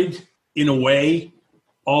enjoyed, in a way,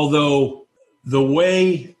 although the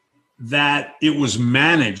way that it was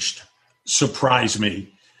managed surprised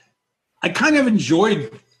me. I kind of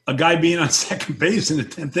enjoyed a guy being on second base in the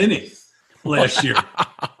 10th inning last year.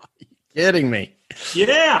 Kidding me?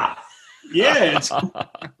 Yeah.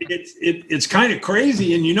 It's kind of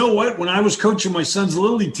crazy. And you know what? When I was coaching my son's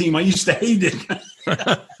Little League team, I used to hate it.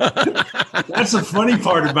 That's the funny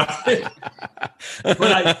part about it.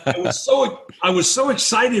 But I was so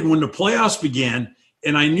excited when the playoffs began,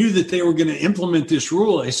 and I knew that they were going to implement this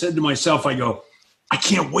rule. I said to myself, I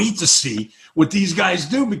can't wait to see what these guys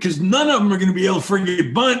do, because none of them are going to be able to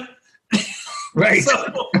friggin' bunt. Right.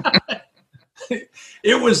 So,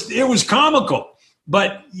 it was comical,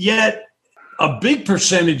 but yet a big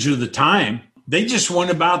percentage of the time, they just went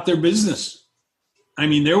about their business. I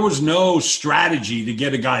mean, there was no strategy to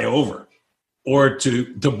get a guy over, or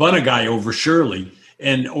to bunt a guy over, surely,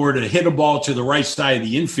 or to hit a ball to the right side of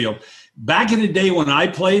the infield. Back in the day when I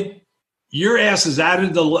played, your ass is out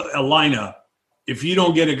of the lineup if you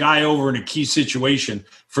don't get a guy over in a key situation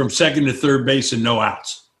from second to third base and no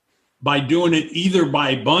outs. by doing it either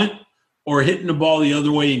by bunt or hitting the ball the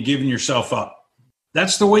other way and giving yourself up.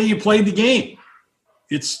 That's the way you played the game.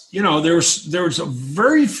 It's, there's a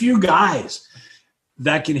very few guys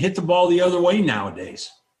that can hit the ball the other way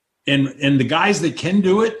nowadays. And the guys that can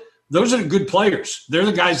do it, those are the good players. They're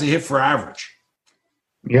the guys that hit for average.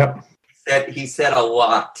 Yep. He said a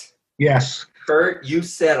lot. Yes. Kurt, you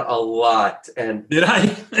said a lot. And did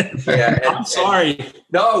I? Yeah. I'm sorry.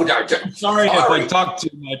 No, I'm sorry if I talked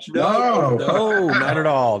too much. No, not at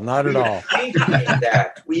all. Not at all. Appreciate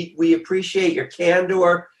that. We appreciate your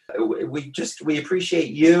candor. We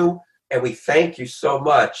appreciate you, and we thank you so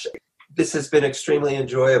much. This has been extremely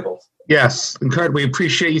enjoyable. Yes, and Kurt, we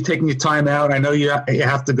appreciate you taking your time out. I know you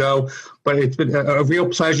have to go, but it's been a real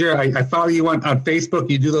pleasure. I follow you on Facebook.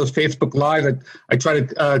 You do those Facebook Lives. I try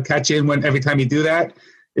to catch in every time you do that.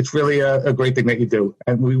 It's really a great thing that you do,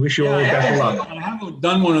 and we wish you all the best of luck. I haven't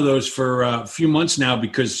done one of those for a few months now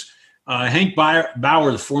because Hank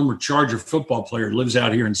Bauer, the former Charger football player, lives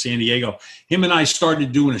out here in San Diego. Him and I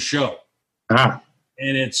started doing a show, and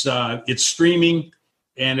it's streaming.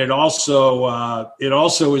 And it also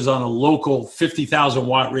is on a local 50,000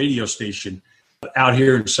 watt radio station out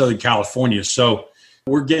here in Southern California. So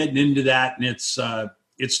we're getting into that, and it's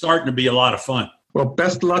starting to be a lot of fun. Well,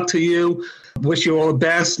 best of luck to you. Wish you all the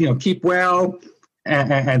best. Keep well,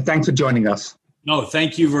 and thanks for joining us. No,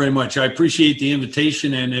 thank you very much. I appreciate the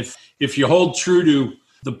invitation, and if you hold true to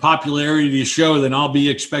the popularity of the show, then I'll be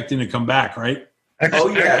expecting to come back, right? Oh,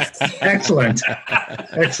 yes. Excellent.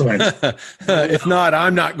 Excellent. If not,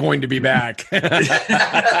 I'm not going to be back.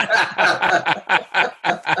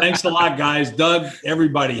 Thanks a lot, guys. Doug,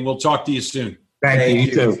 everybody. We'll talk to you soon. Thank you.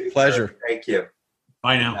 You too. Pleasure. Thank you.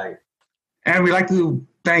 Bye now. Bye. And we'd like to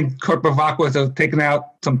thank Kurt Bevacqua for taking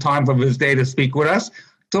out some time from his day to speak with us.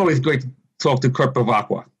 It's always great to talk to Kurt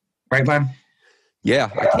Bevacqua. Right, Len?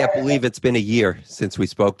 Yeah, I can't believe it's been a year since we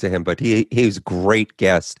spoke to him, but he was a great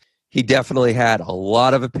guest. He definitely had a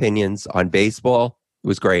lot of opinions on baseball. It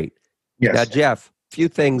was great. Yes. Now, Jeff, a few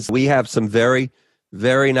things. We have some very,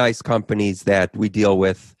 very nice companies that we deal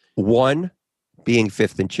with. One being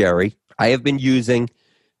Fifth and Cherry. I have been using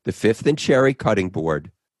the Fifth and Cherry cutting board.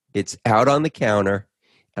 It's out on the counter.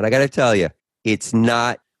 And I got to tell you,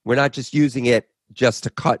 we're not just using it just to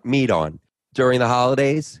cut meat on. During the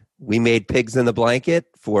holidays, we made pigs in the blanket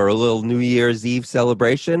for a little New Year's Eve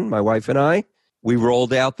celebration, my wife and I. We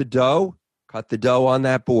rolled out the dough, cut the dough on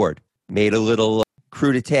that board, made a little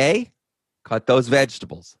crudité, cut those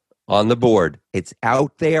vegetables on the board. It's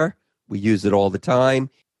out there. We use it all the time.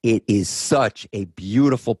 It is such a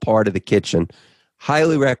beautiful part of the kitchen.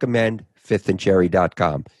 Highly recommend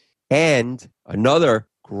fifthandcherry.com. And another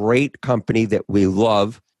great company that we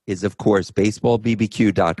love is, of course,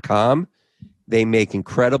 baseballbbq.com. They make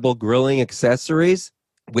incredible grilling accessories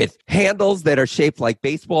with handles that are shaped like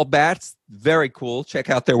baseball bats. Very cool. Check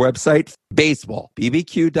out their website,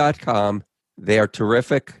 baseballbbq.com. They are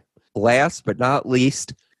terrific. Last but not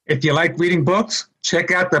least, if you like reading books,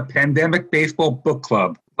 check out the Pandemic Baseball Book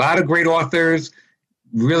Club. A lot of great authors,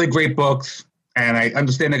 really great books. And I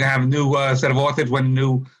understand they're going to have a new set of authors when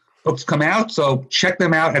new books come out. So check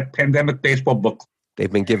them out at Pandemic Baseball Book Club.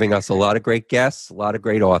 They've been giving us a lot of great guests, a lot of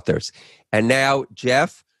great authors. And now,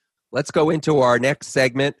 Jeff, let's go into our next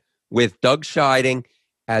segment with Doug Scheiding,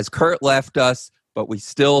 as Kurt left us, but we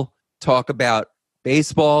still talk about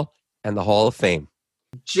baseball and the Hall of Fame.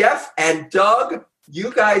 Jeff and Doug,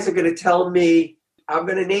 you guys are going to tell me, I'm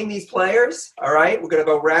going to name these players, all right? We're going to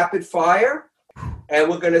go rapid fire, and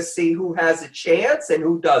we're going to see who has a chance and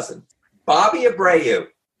who doesn't. Bobby Abreu.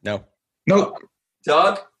 No. No.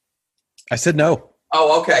 Doug? I said no.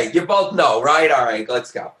 Oh, okay. You both know, right? All right,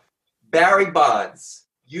 let's go. Barry Bonds.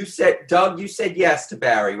 Doug, you said yes to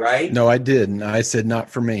Barry, right? No, I didn't. I said not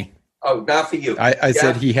for me. Oh, not for you. I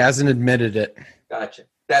said he hasn't admitted it. Gotcha.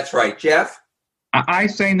 That's right. Jeff? I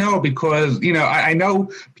say no because, I know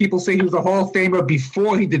people say he was a Hall of Famer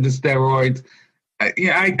before he did the steroids.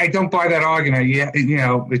 I don't buy that argument.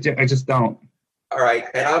 I just don't. All right,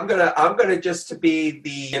 and I'm gonna just to be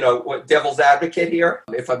the devil's advocate here,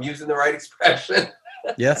 if I'm using the right expression.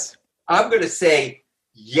 Yes. I'm gonna say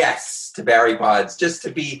yes to Barry Bonds, just to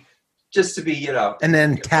be an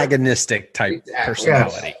antagonistic type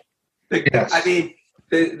personality. Yes. I mean,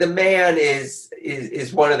 the man is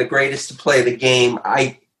one of the greatest to play the game.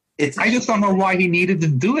 I just don't know why he needed to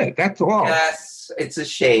do it. That's all. Yes, it's a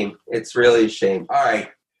shame. It's really a shame. All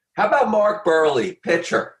right, how about Mark Burley,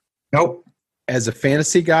 pitcher? Nope. As a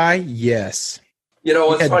fantasy guy, yes.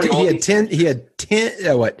 What's funny? He had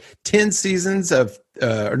 10 seasons of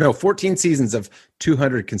 14 seasons of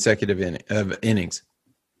 200 consecutive innings.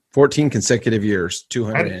 14 consecutive years,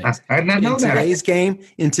 200 innings. I did not know that.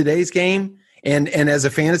 In today's game, and as a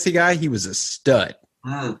fantasy guy, he was a stud.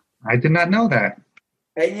 I did not know that.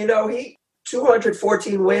 And, he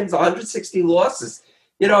 214 wins, 160 losses.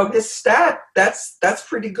 His stat, that's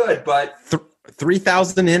pretty good, but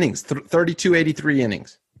 3,000 innings, 3,283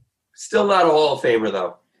 innings. Still not a Hall of Famer,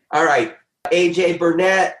 though. All right. A.J.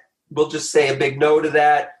 Burnett, we'll just say a big no to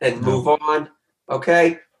that and move on.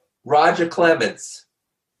 Okay. Roger Clemens.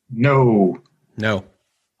 No. No.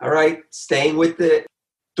 All right. Staying with the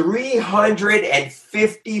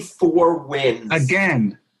 354 wins.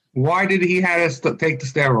 Again, why did he have us take the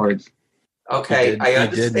steroids? Okay. I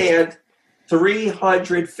understand.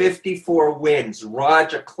 354 wins.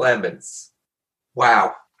 Roger Clemens.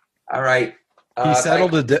 Wow. All right. He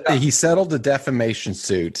settled a defamation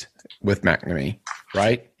suit with McNamee,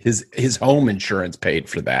 right? His home insurance paid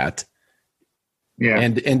for that. Yeah.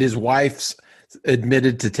 And his wife's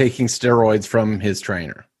admitted to taking steroids from his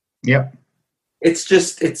trainer. Yep. It's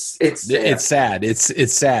just it's sad.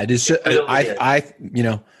 It's sad. It's just I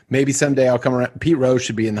maybe someday I'll come around. Pete Rose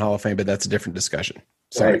should be in the Hall of Fame, but that's a different discussion.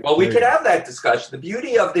 Sorry. Right. Well, we could have that discussion. The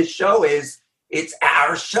beauty of this show is it's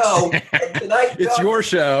our show. And tonight, it's your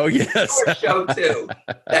show. Yes. It's your show too.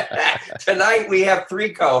 Tonight we have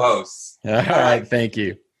 3 co-hosts. All right. Thank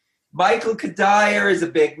you. Michael Kadire is a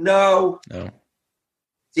big no. No.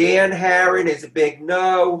 Dan Herron is a big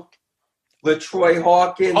no. LaTroy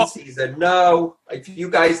Hawkins, he's a no. If you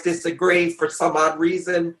guys disagree for some odd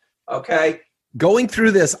reason, okay. Going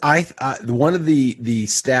through this, one of the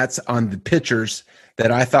stats on the pitchers that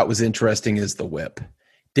I thought was interesting is the WHIP.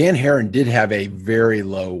 Dan Herron did have a very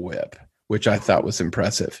low WHIP, which I thought was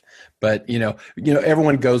impressive. But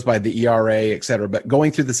everyone goes by the ERA, et cetera. But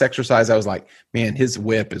going through this exercise, I was like, man, his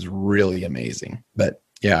WHIP is really amazing. But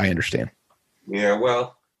yeah, I understand. Yeah,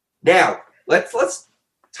 well, now let's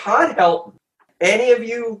Todd Helton. Any of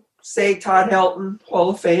you say Todd Helton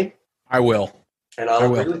Hall of Fame? I will. And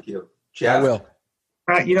I'll agree with you. Jeff? I will.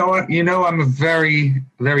 You know what? I'm a very,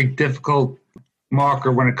 very difficult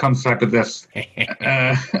marker when it comes to this.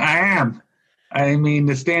 I am. I mean,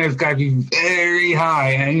 the standard's got to be very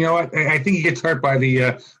high. And you know what? I think he gets hurt by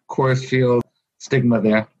the Coors Field stigma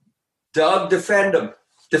there. Doug, defend him.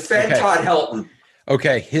 Defend Todd Helton.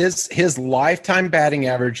 Okay, his lifetime batting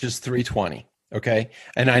average is 320. Okay,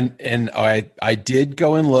 and I did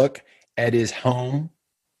go and look at his home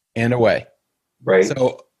and away. Right.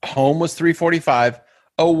 So home was 345.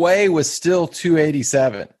 Away was still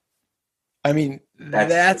 287. I mean,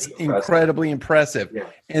 that's incredibly impressive. Yeah.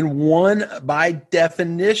 And one, by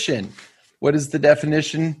definition, what is the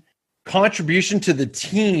definition? Contribution to the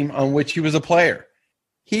team on which he was a player.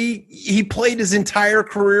 He played his entire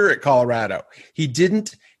career at Colorado. He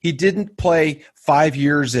didn't play 5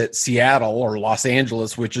 years at Seattle or Los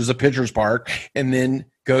Angeles, which is a pitcher's park, and then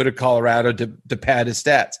go to Colorado to pad his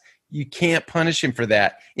stats. You can't punish him for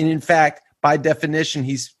that. And in fact, by definition,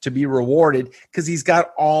 he's to be rewarded because he's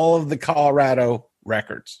got all of the Colorado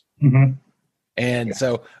records. Mm-hmm. And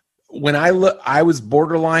so when I was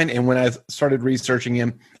borderline, and when I started researching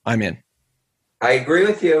him, I'm in. I agree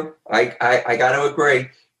with you. I got to agree.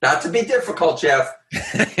 Not to be difficult, Jeff,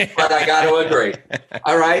 but I got to agree.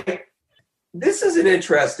 All right. This is an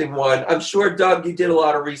interesting one. I'm sure, Doug, you did a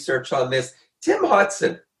lot of research on this. Tim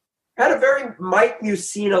Hudson had a very Mike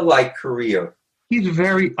Mussina-like career. He's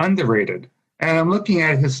very underrated. And I'm looking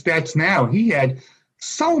at his stats now. He had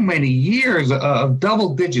so many years of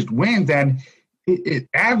double-digit wins, and he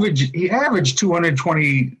averaged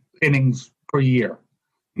 220 innings per year.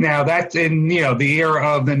 Now, that's in the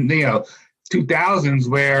era of the 2000s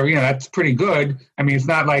where, that's pretty good. I mean, it's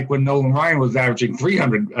not like when Nolan Ryan was averaging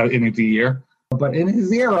 300 innings a year. But in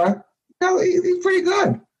his era, he's pretty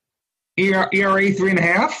good. ERA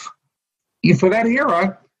 3.5. For that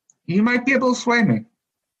era, you might be able to sway me.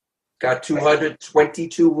 Got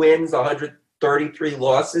 222 wins, 133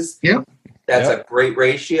 losses. Yep. That's a great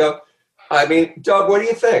ratio. I mean, Doug, what do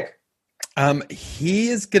you think? He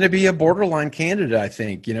is going to be a borderline candidate, I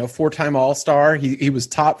think. 4-time All-Star. He was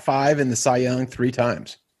top 5 in the Cy Young 3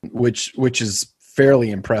 times, which is fairly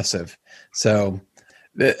impressive. So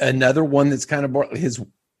another one that's kind of his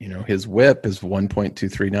WHIP is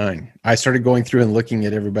 1.239. I started going through and looking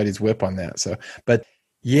at everybody's WHIP on that. So, but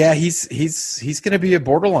yeah, he's going to be a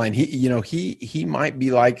borderline. He might be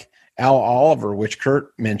like Al Oliver, which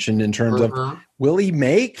Kurt mentioned in terms of will he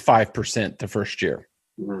make 5% the first year?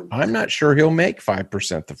 I'm not sure he'll make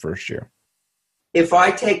 5% the first year. If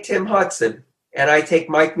I take Tim Hudson and I take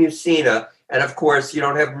Mike Mussina, and of course you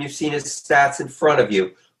don't have Mussina's stats in front of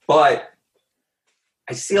you, but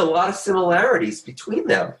I see a lot of similarities between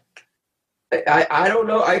them. I don't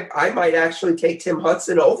know. I might actually take Tim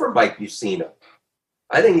Hudson over Mike Mussina.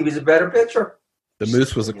 I think he was a better pitcher. The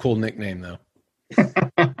Moose was a cool nickname, though.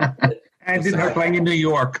 And didn't hurt playing in New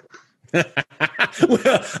York.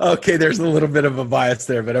 Well, okay, there's a little bit of a bias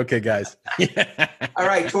there, but okay, guys. All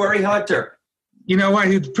right, Torrey Hunter. You know what?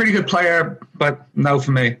 He's a pretty good player, but no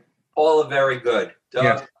for me. All are very good. Doug?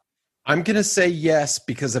 Yeah. I'm going to say yes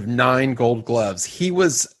because of 9 Gold Gloves. He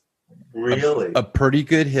was Really? a pretty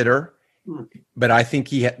good hitter, Hmm. but I think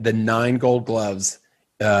he had the 9 Gold Gloves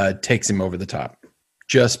takes him over the top,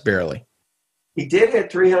 just barely. He did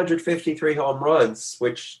hit 353 home runs,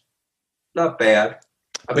 which not bad.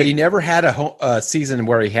 But he never had a season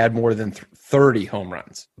where he had more than 30 home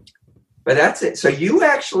runs. But that's it. So you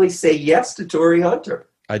actually say yes to Torrey Hunter.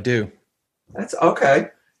 I do That's okay.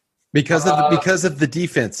 because of the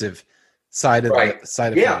defensive side of Right.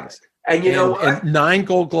 Yeah. things. And you know what? And 9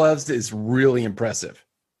 Gold Gloves is really impressive.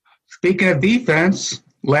 Speaking of defense,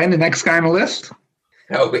 Len, the next guy on the list?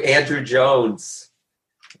 Oh, Andrew Jones.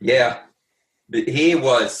 Yeah. He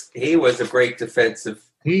was a great defensive.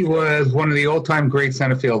 He was one of the all-time great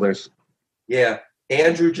center fielders. Yeah.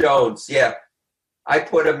 Andrew Jones. Yeah. I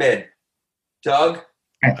put him in. Doug?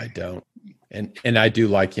 I don't, and I do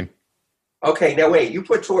like him. Okay, now wait. You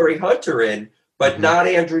put Torrey Hunter in, but Mhm. not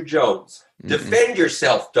Andrew Jones. Mhm. Defend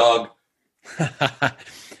yourself, Doug.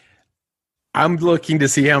 I'm looking to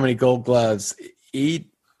see how many Gold Gloves. He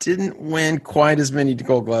didn't win quite as many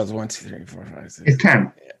Gold Gloves. 1, 2, 3, 4, 5, 6. He's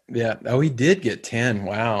 10. Yeah. Oh, he did get 10.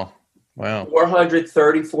 Wow.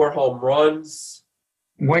 434 home runs.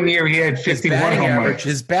 One year he had 51 home runs.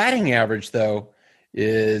 His batting average, though,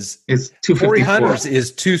 is It's Torrey 254. Hunter's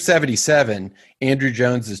is 277. Andrew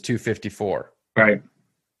Jones is 254. Right.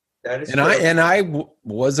 That is And I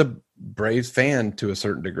was a Braves fan to a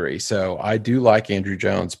certain degree, so I do like Andrew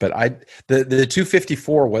Jones. But the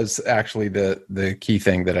 254 was actually the key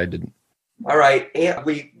thing that I didn't. All right. And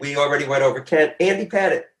we already went over 10. Andy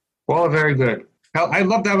Pettit. Well, very good. I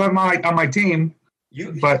love that on my team,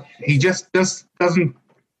 but he just doesn't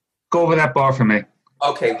go over that bar for me.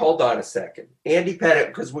 Okay, hold on a second. Andy Pettit,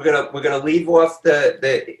 because we're gonna leave off the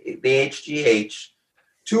HGH.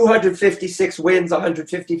 256 wins,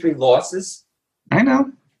 153 losses, I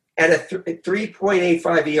know. and a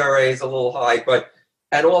 3.85 ERA is a little high,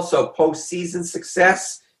 and also postseason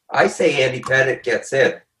success. I say Andy Pettit gets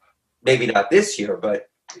in. Maybe not this year, but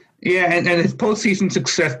Yeah, and his postseason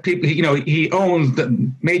success, people, he owns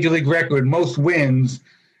the major league record most wins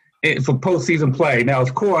for postseason play. Now,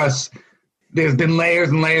 of course, there's been layers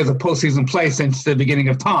and layers of postseason play since the beginning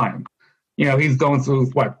of time. He's going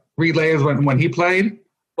through 3 layers when he played.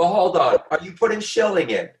 well, hold on. Are you putting Schilling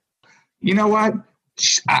in? You know what?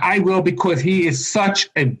 I will, because he is such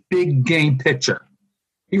a big game pitcher.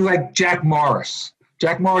 He's like Jack Morris.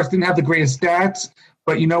 Jack Morris didn't have the greatest stats,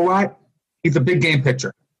 but you know what? He's a big game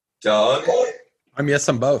pitcher. Doug? I'm yes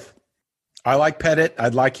on both. I like Pettit.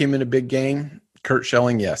 I'd like him in a big game. Kurt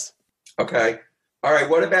Schilling, yes. Okay. All right.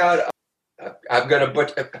 What about? I'm gonna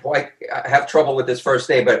I have trouble with this first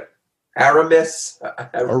name, but Aramis.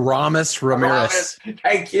 Aramis Ramirez.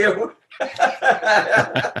 Thank you.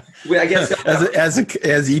 I guess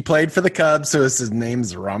As he played for the Cubs, so his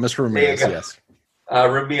name's Aramis Ramirez. There you go. Yes,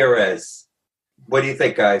 Ramirez. What do you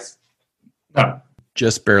think, guys? No.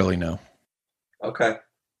 just barely no. Okay.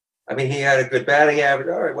 I mean, he had a good batting average.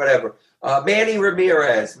 All right, whatever. Manny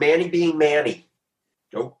Ramirez. Manny being Manny.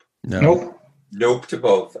 Nope. Nope. Nope to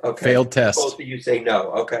both. Okay. Failed test. Both of you say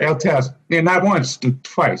no. Okay. Failed test. Yeah, not once,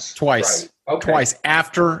 twice. Twice. Right. Okay. Twice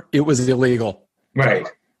after it was illegal. Right.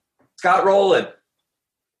 Scott Rowland.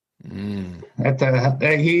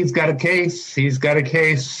 He's got a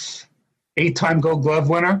case. 8-time Gold Glove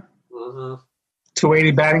winner. Mm-hmm.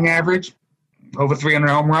 280 batting average. Over 300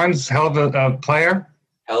 home runs. Hell of a player.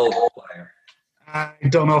 Hell of a player. I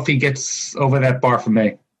don't know if he gets over that bar for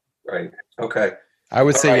me. Right. Okay. I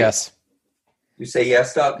would All say right. yes. You say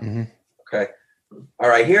yes, Doug? Mhm. Okay. All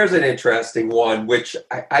right. Here's an interesting one, which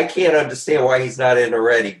I can't understand why he's not in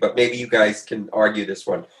already, but maybe you guys can argue this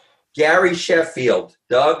one. Gary Sheffield.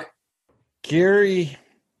 Doug? Gary,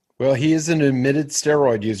 well, he is an admitted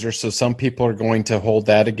steroid user, so some people are going to hold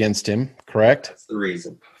that against him, correct? That's the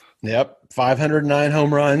reason. Yep. 509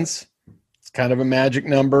 home runs. It's kind of a magic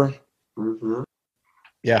number. Mm-hmm.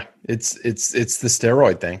 Yeah, it's the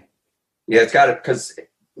steroid thing. Yeah, it's got it because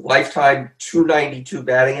lifetime 292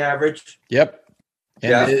 batting average. Yep.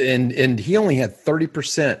 Yeah. And he only had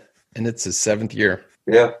 30%, and it's his 7th year.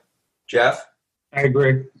 Yeah. Jeff? I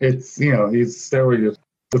agree. It's, he's steroid use.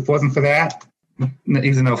 If it wasn't for that,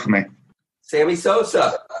 he's a no for me. Sammy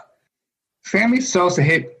Sosa. Sammy Sosa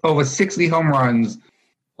hit over 60 home runs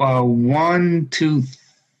 1, 2,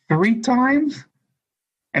 3 times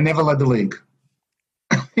and never led the league.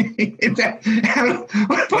 What is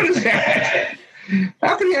that?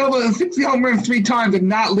 How can he have 60 home runs 3 times and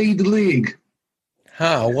not lead the league?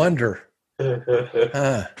 I wonder.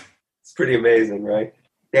 It's pretty amazing, right?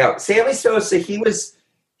 Now, Sammy Sosa, he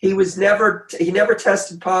never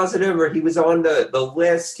tested positive, or he was on the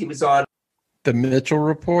list. He was on The Mitchell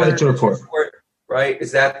Report. Mitchell Report. Right?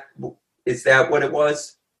 Is that what it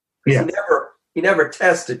was? Yeah. He never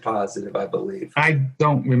tested positive, I believe. I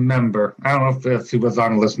don't remember. I don't know if he was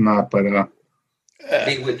on the list or not, but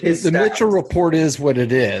With his The stats. Mitchell Report is what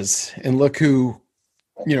it is, and look who,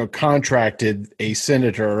 contracted a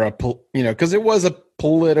senator, because it was a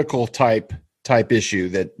political type issue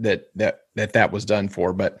that was done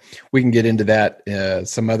for. But we can get into that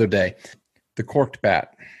some other day. The corked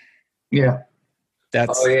bat. yeah.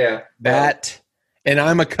 That's that. And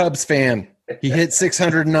I'm a Cubs fan. He hit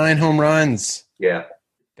 609 home runs. Yeah.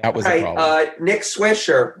 That was a problem. Nick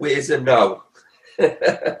Swisher is a no.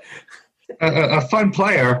 A fun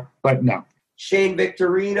player, but no. Shane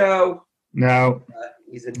Victorino, No.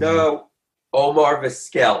 he's a no. Omar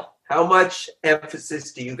Vizquel. How much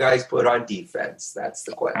emphasis do you guys put on defense? That's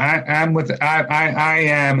the question. I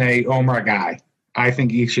am a Omar guy. I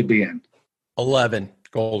think he should be in. 11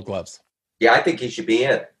 Gold Gloves. Yeah, I think he should be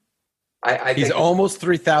in. I He's think almost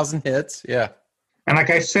 3,000 hits. Yeah. And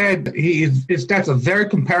like I said, his stats are very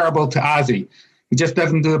comparable to Ozzy. He just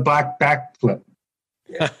doesn't do a black backflip.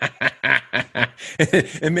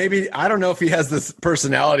 And maybe, I don't know if he has this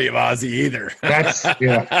personality of Ozzy either.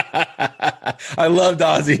 I loved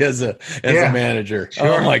Ozzy as a manager.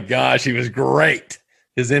 Sure. Oh my gosh, he was great.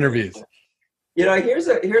 His interviews.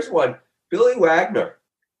 here's one. Billy Wagner.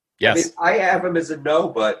 Yes. I have him as a no,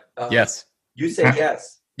 but Yes. you say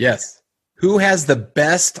yes. Yes. Who has the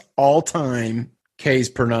best all-time Ks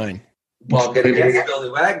per 9? Well, I'm going to guess Billy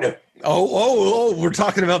Wagner. Oh, we're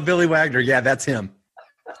talking about Billy Wagner. Yeah, that's him.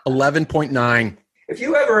 11.9. If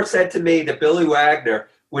you ever said to me that Billy Wagner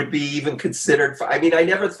would be even considered, I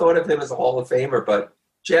never thought of him as a Hall of Famer, but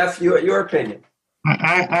Jeff, your opinion.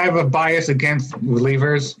 I have a bias against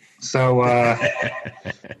relievers, so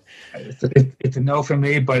it's a no for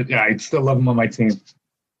me, but yeah, I still love him on my team.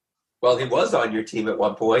 Well, he was on your team at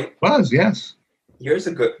one point. Yes. Here's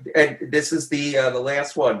a good, and this is the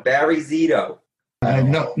last one. Barry Zito.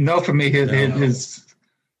 No for me. His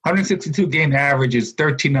 162 game average is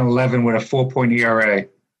 13-11 with a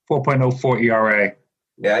 4.04 ERA.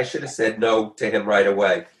 Yeah, I should have said no to him right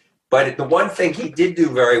away. But the one thing he did do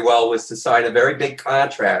very well was to sign a very big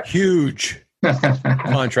contract. Huge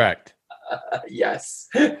contract. Yes.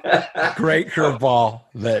 Great curveball.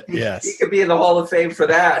 Yes. He could be in the Hall of Fame for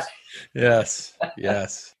that. Yes.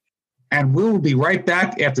 And we will be right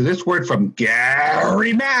back after this word from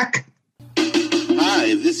Gary Mack.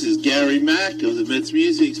 Hi, this is Gary Mack of the Mets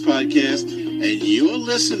Musics Podcast, and you're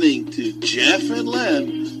listening to Jeff and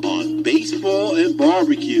Len on Baseball and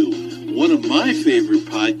Barbecue, one of my favorite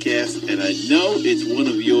podcasts, and I know it's one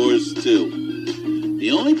of yours too.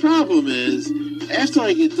 The only problem is, after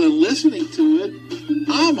I get done listening to it,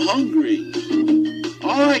 I'm hungry.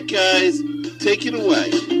 All right, guys, take it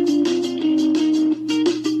away.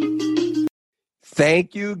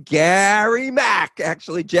 Thank you, Gary Mack.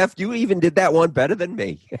 Actually, Jeff, you even did that one better than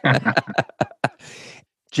me.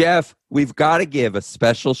 Jeff, we've got to give a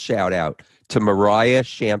special shout out to Mariah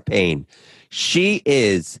Champagne. She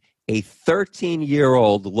is a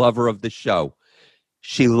 13-year-old lover of the show.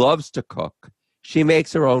 She loves to cook. She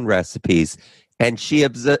makes her own recipes, and she's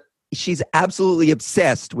absolutely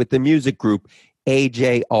obsessed with the music group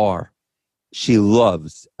AJR. She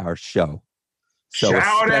loves our show. So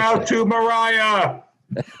Shout out to Mariah.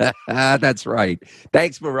 That's right.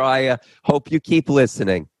 Thanks, Mariah. Hope you keep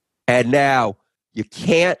listening. And now, you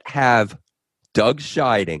can't have Doug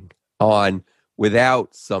Scheiding on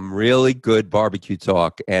without some really good barbecue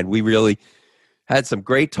talk. And we really had some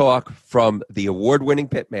great talk from the award-winning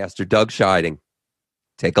pitmaster, Doug Scheiding.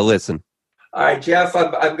 Take a listen. All right, Jeff,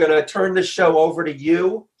 I'm going to turn the show over to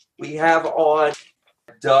you. We have on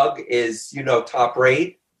Doug is, top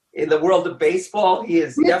rate. In the world of baseball, he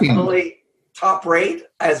is definitely top rate.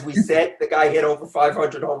 As we said, the guy hit over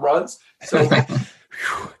 500 home runs. So,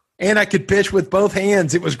 and I could pitch with both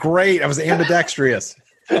hands. It was great. I was ambidextrous.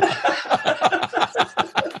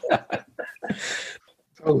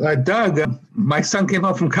 Doug, my son came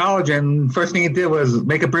home from college, and first thing he did was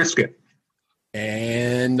make a brisket.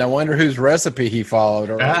 And I wonder whose recipe he followed,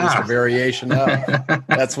 or at least a variation of.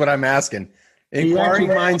 That's what I'm asking. Inquiring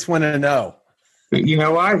minds want to know. You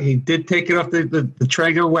know what? He did take it off the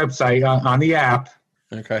Traeger website on the app.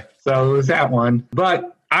 Okay. So it was that one.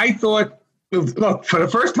 But I thought, look, for the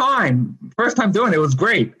first time doing it, it was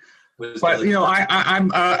great. But you know,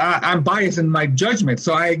 I'm biased in my judgment,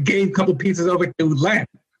 so I gave a couple pieces over to Len.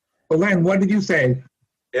 But Len, what did you say?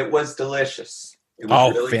 It was delicious. It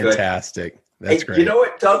was really fantastic! Good. That's great. You know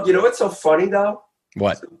what, Doug? You know what's so funny though?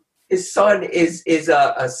 What? His son is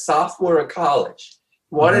a sophomore in college.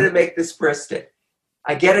 He wanted to make this brisket.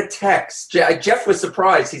 I get a text. Jeff was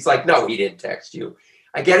surprised. He's like, "No, he didn't text you."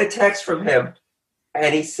 I get a text from him,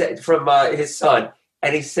 and he said from his son.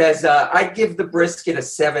 And he says, I'd give the brisket a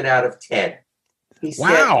 7 out of 10. He said,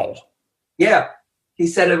 wow. Yeah. He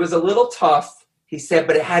said it was a little tough. He said,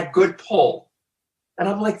 but it had good pull. And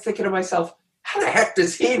I'm like thinking to myself, how the heck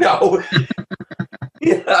does he know?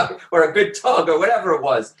 Or a good tug or whatever it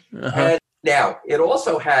was. And now, it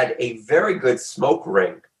also had a very good smoke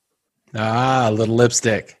ring. Ah, a little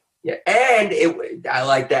lipstick. Yeah, and I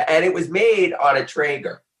like that. And it was made on a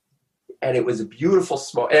Traeger. And it was a beautiful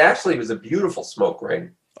smoke. It actually was a beautiful smoke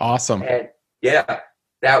ring. Awesome. And yeah,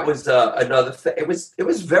 that was another thing. It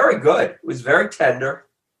was very good. It was very tender.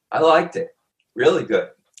 I liked it. Really good.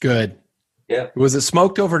 Good. Yeah. Was it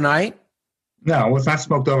smoked overnight? No, it was not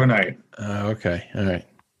smoked overnight. Okay. All right.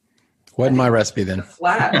 Wasn't my recipe then.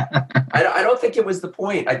 Flat. I don't think it was the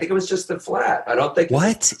point. I think it was just the flat. I don't think.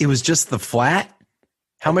 What? It was just the flat?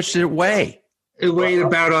 How much did it weigh? It weighed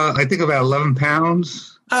about, I think about 11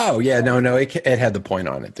 pounds. Oh, yeah. No. It had the point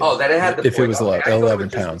on it. Oh, then it had the if point. It was Okay. 11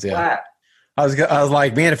 pounds, yeah. Flat. I was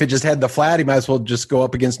like, man, if it just had the flat, he might as well just go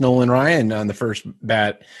up against Nolan Ryan on the first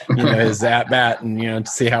bat, his at bat, and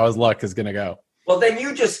to see how his luck is going to go. Well, then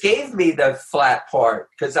you just gave me the flat part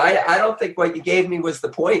because I don't think what you gave me was the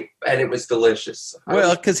point, and it was delicious.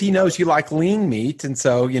 Well, because he knows you like lean meat, and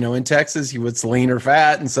so in Texas, he was lean or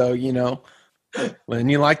fat, and so when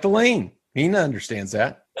you like the lean, he understands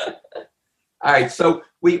that. All right, so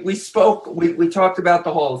we spoke. We talked about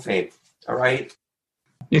the Hall of Fame. All right.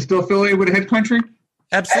 You still affiliated with Head Country?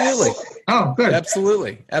 Absolutely. Oh, good.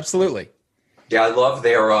 Absolutely. Yeah, I love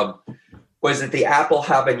their. Was it the apple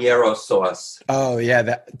habanero sauce? Oh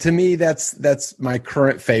yeah, to me that's my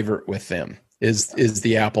current favorite with them is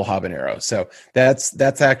the apple habanero. So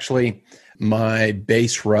that's actually my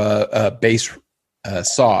base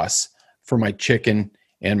sauce for my chicken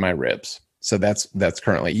and my ribs. So that's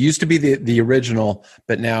currently. It used to be the original,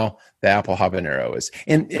 but now the apple habanero is.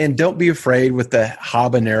 And don't be afraid with the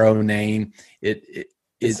habanero name. It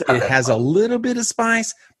has a little bit of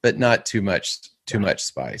spice, but not too much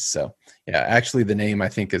spice. So yeah, actually the name I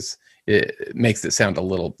think it makes it sound a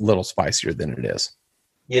little spicier than it is.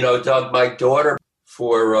 Doug, my daughter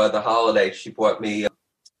for the holiday, she bought me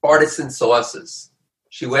artisan sauces.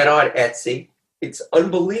 She went on Etsy. It's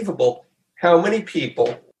unbelievable how many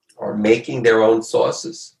people are making their own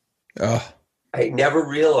sauces. I never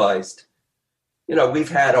realized. We've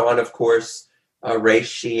had on, of course, Ray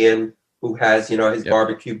Sheehan, who has, his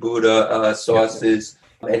barbecue Buddha sauces,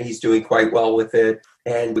 and he's doing quite well with it.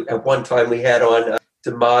 And at one time we had on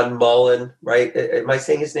Damon Mullen, right? Am I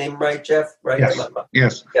saying his name right, Jeff? Right?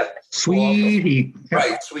 Yes. Yeah. Sweet Heat.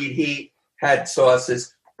 Right. Sweet Heat had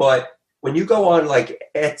sauces. But when you go on like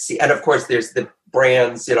Etsy, and of course there's the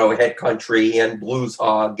brands, Head Country and Blues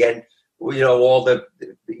Hog and, all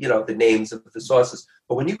the names of the sauces.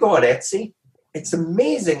 But when you go on Etsy, it's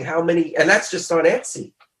amazing how many, and that's just on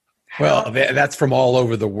Etsy. Well, that's from all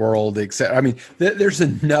over the world. Except, there's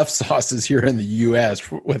enough sauces here in the U.S.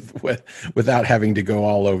 without having to go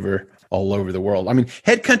all over the world.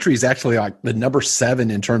 Head Country is actually like the number 7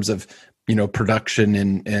 in terms of production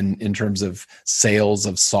and in terms of sales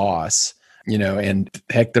of sauce. And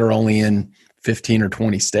heck, they're only in 15 or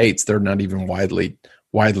 20 states. They're not even widely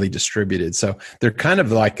distributed. So they're kind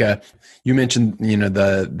of like you mentioned,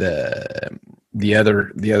 the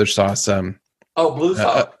other sauce. Blues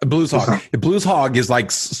Hog. Blues Hog. Blues Hog is like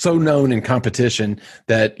so known in competition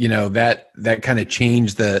that that kind of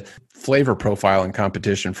changed the flavor profile in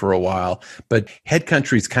competition for a while. But Head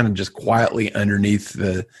Country is kind of just quietly underneath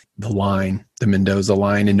the line, the Mendoza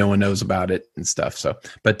line, and no one knows about it and stuff. So,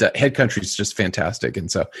 but Head Country is just fantastic. And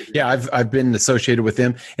so, yeah, I've been associated with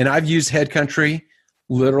them, and I've used Head Country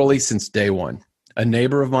literally since day one. A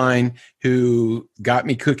neighbor of mine who got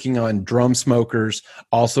me cooking on drum smokers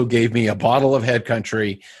also gave me a bottle of Head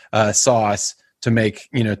Country sauce to make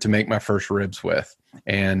my first ribs with.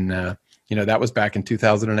 And, that was back in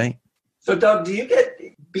 2008. So Doug, do you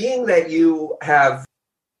being that you have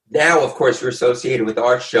now, of course, you're associated with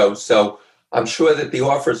our show, so I'm sure that the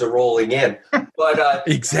offers are rolling in. But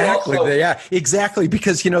exactly, exactly.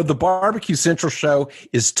 Because the Barbecue Central show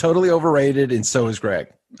is totally overrated, and so is Greg.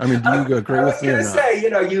 Do you agree with me or not?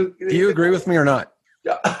 Do you agree with me or not?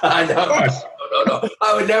 I know. no.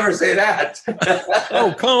 I would never say that.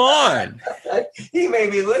 Oh, come on. He may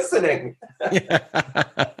be listening.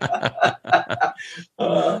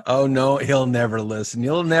 Oh, no, he'll never listen.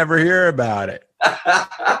 You'll never hear about it.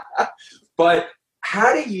 But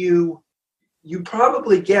how do you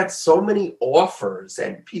probably get so many offers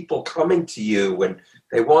and people coming to you and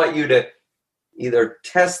they want you to either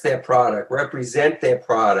test their product, represent their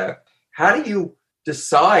product. How do you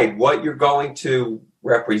decide what you're going to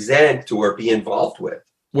represent or be involved with?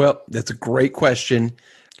 Well, that's a great question.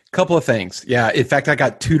 A couple of things. Yeah. In fact, I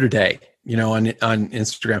got 2 today, on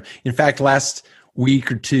Instagram. In fact, last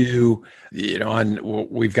week or two,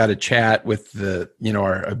 we've got a chat with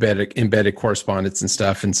our embedded correspondents and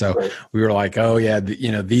stuff. And so we were like, oh yeah,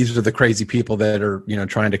 these are the crazy people that are,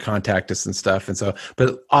 trying to contact us and stuff. And so,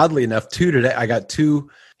 but oddly enough, 2 today, I got 2,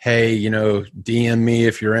 hey, DM me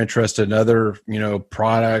if you're interested in other,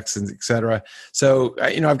 products and et cetera. So,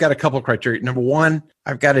 I've got a couple of criteria. Number one,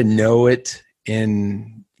 I've got to know it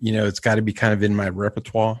in, it's got to be kind of in my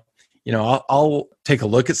repertoire. I'll take a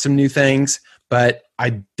look at some new things, but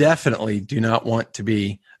I definitely do not want to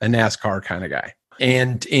be a NASCAR kind of guy.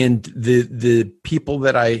 And the people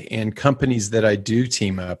and companies that I do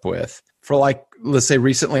team up with, for like, let's say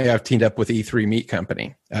recently I've teamed up with E3 Meat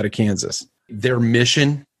Company out of Kansas. Their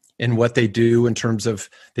mission and what they do in terms of,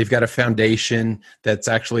 they've got a foundation that's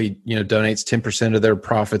actually, donates 10% of their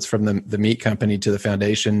profits from the meat company to the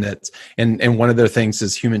foundation. And one of their things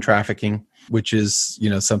is human trafficking, which is,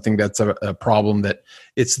 something that's a problem. That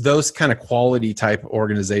it's those kind of quality type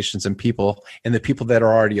organizations and people, and the people that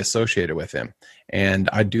are already associated with them.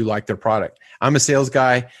 And I do like their product. I'm a sales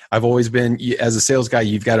guy. I've always been, as a sales guy,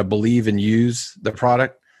 you've got to believe and use the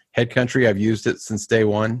product. Head Country, I've used it since day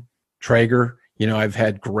one. Traeger, I've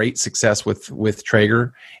had great success with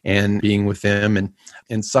Traeger and being with them,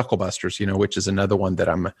 and Suckle Busters, which is another one that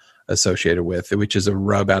I'm associated with, which is a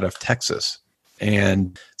rub out of Texas.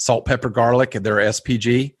 And salt, pepper, garlic, their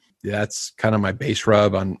SPG, that's kind of my base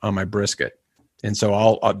rub on my brisket. And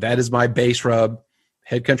so that is my base rub,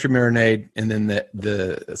 Head Country marinade, and then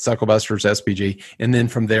the Suckle Busters SPG. And then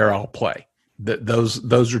from there, I'll play.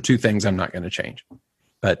 Those are 2 things I'm not going to change.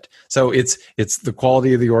 But so it's the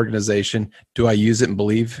quality of the organization. Do I use it and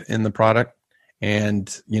believe in the product? And,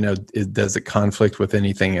 does it conflict with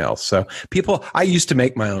anything else? So I used to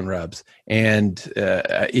make my own rubs, and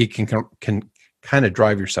it can kind of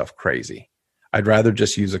drive yourself crazy. I'd rather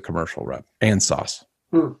just use a commercial rub and sauce.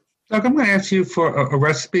 Doug, I'm going to ask you for a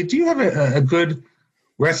recipe. Do you have a good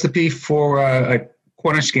recipe for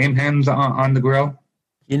Cornish game hens on the grill?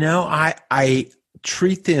 I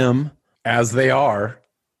treat them as they are.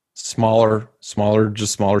 Smaller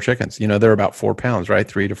chickens. They're about 4 pounds, right?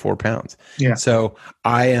 3 to 4 pounds. Yeah. So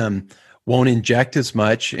I won't inject as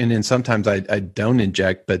much, and then sometimes I don't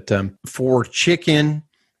inject. But for chicken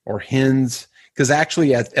or hens, because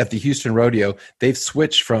actually at the Houston Rodeo, they've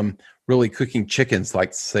switched from really cooking chickens,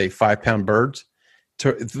 like say 5-pound birds,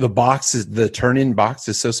 to the turn-in box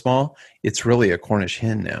is so small, it's really a Cornish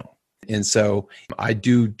hen now. And so I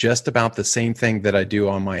do just about the same thing that I do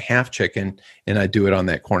on my half chicken, and I do it on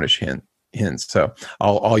that Cornish hen. So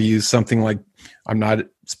I'll use something like, I'm not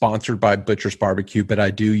sponsored by Butcher's Barbecue, but I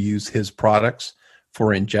do use his products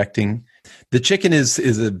for injecting. The chicken is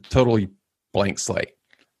a totally blank slate.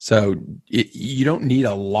 So you don't need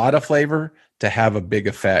a lot of flavor to have a big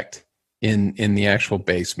effect in the actual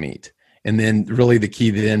base meat. And then really the key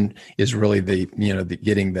then is really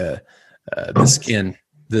getting the skin.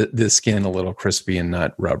 The skin a little crispy and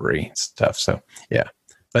not rubbery stuff. So yeah,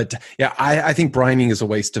 but yeah, I think brining is a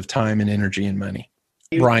waste of time and energy and money.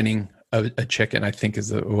 Brining a chicken, I think, is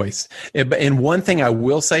a waste. And one thing I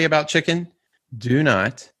will say about chicken, do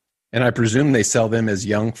not, and I presume they sell them as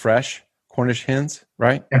young, fresh Cornish hens,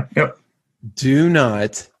 right? Yeah. Yep. Do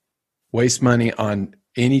not waste money on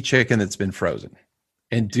any chicken that's been frozen.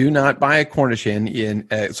 And do not buy a Cornish hen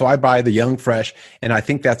so I buy the young fresh, and I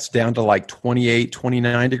think that's down to like 28,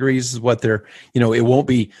 29 degrees is what they're, it won't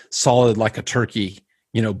be solid like a turkey,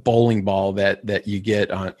 bowling ball that you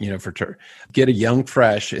get on, get a young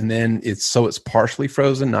fresh, and then it's partially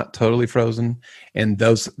frozen, not totally frozen. And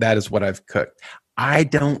that is what I've cooked. I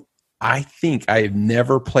think I have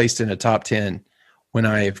never placed in a top 10 when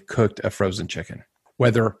I have cooked a frozen chicken,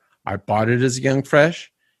 whether I bought it as a young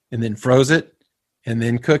fresh and then froze it and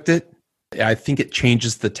then cooked it. I think it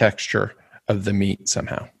changes the texture of the meat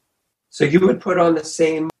somehow. So you would put on the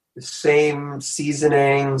same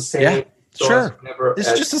seasoning, yeah, sure.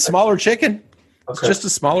 It's just a smaller chicken. Okay. It's just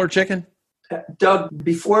a smaller chicken. Doug,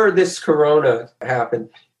 before this Corona happened,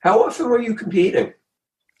 how often were you competing?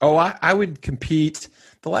 Oh, I would compete.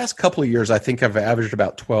 The last couple of years, I think I've averaged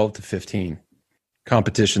about 12 to 15.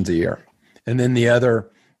 competitions a year. And then the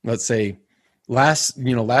other, let's say last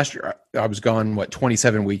year I was gone,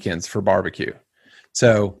 27 weekends for barbecue.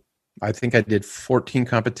 So I think I did 14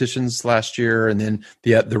 competitions last year. And then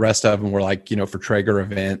the rest of them were like, for Traeger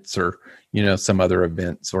events or, some other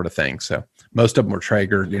event sort of thing. So most of them were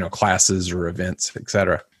Traeger, classes or events, et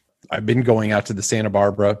cetera. I've been going out to the Santa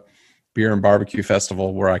Barbara Beer and Barbecue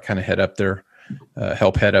Festival where I kind of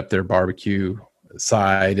help head up their barbecue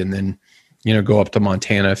side, and then, go up to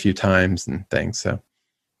Montana a few times and things. So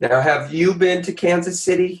now, have you been to Kansas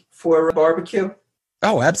City for a barbecue?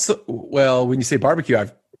 Oh, absolutely. Well, when you say barbecue,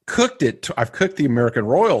 I've cooked it. I've cooked the American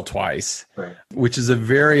Royal twice, right, which is a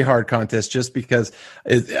very hard contest just because,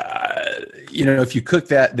 if you cook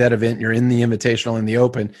that event, you're in the Invitational in the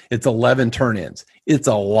Open, it's 11 turn-ins. It's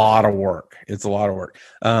a lot of work.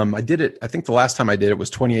 I did it. I think the last time I did it was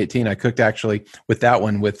 2018. I cooked actually with that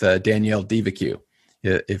one with Danielle Devacue.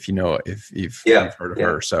 If you've heard of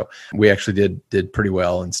her. So we actually did pretty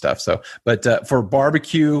well and stuff. So, but for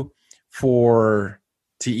barbecue, to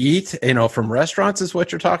eat, from restaurants is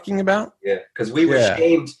what you're talking about? Yeah, because we were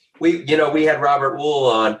shamed. We had Robert Wool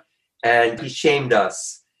on, and he shamed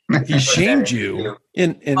us. He shamed you?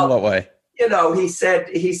 In what way? He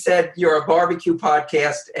said you're a barbecue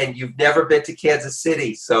podcast and you've never been to Kansas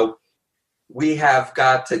City. So we have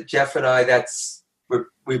got to, Jeff and I,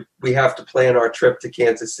 we have to plan our trip to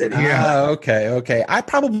Kansas City. Yeah. Okay. I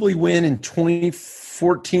probably went in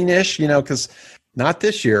 2014-ish, because not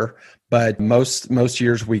this year, but most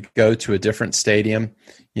years we go to a different stadium,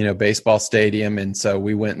 baseball stadium. And so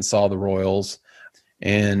we went and saw the Royals.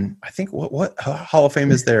 And I think what Hall of Fame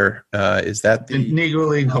is there? Is that the Negro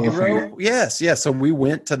League Hall of Fame? Yes. So we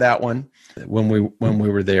went to that one when we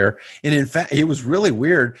were there, and in fact, it was really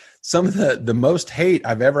weird. Some of the most hate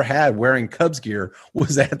I've ever had wearing Cubs gear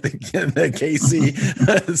was at the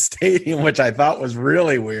KC Stadium, which I thought was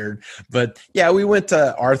really weird. But yeah, we went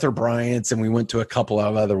to Arthur Bryant's and we went to a couple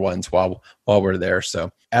of other ones while we're there.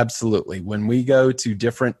 So absolutely, when we go to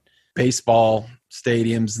different baseball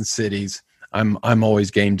stadiums and cities, I'm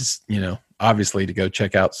always game to, obviously to go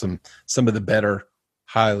check out some of the better,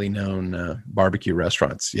 highly known barbecue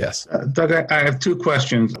restaurants. Yes. Doug, I have two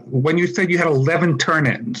questions. When you said you had 11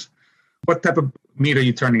 turn-ins, what type of meat are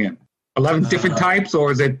you turning in? 11 different types,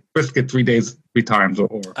 or is it brisket 3 days, 3 times?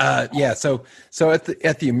 Yeah. So at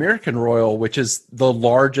the American Royal, which is the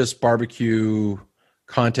largest barbecue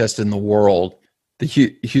contest in the world, the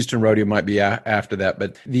Houston Rodeo might be after that,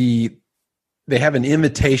 but they have an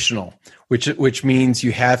invitational, which means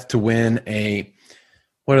you have to win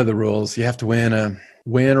what are the rules? You have to win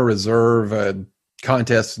or reserve a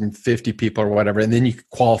contest and 50 people or whatever, and then you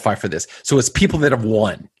qualify for this. So it's people that have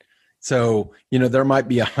won. So, there might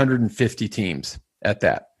be 150 teams at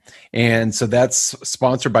that. And so that's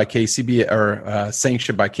sponsored by KCB or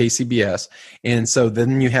sanctioned by KCBS. And so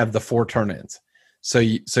then you have the 4 turn-ins. So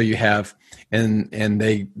you have, and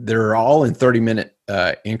they're all in 30-minute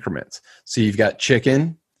increments. So you've got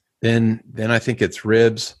chicken, then I think it's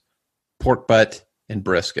ribs, pork butt, and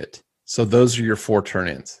brisket. So those are your 4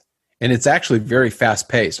 turn-ins. And it's actually very fast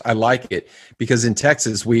paced. I like it because in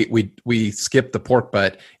Texas we skip the pork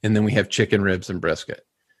butt and then we have chicken, ribs, and brisket.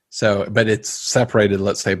 So, but it's separated,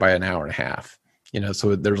 let's say, by an hour and a half.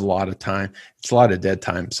 So there's a lot of time. It's a lot of dead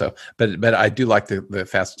time. So, but I do like the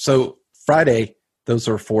fast. So Friday, those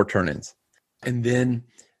are 4 turn-ins, and then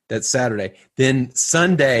that's Saturday. Then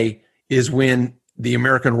Sunday is when the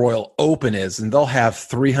American Royal Open is, and they'll have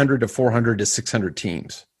 300 to 400 to 600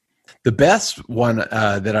 teams. The best one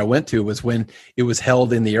that I went to was when it was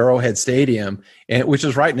held in the Arrowhead Stadium, and which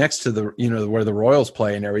is right next to the where the Royals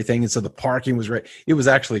play and everything. And so the parking was great. It was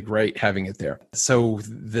actually great having it there. So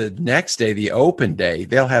the next day, the open day,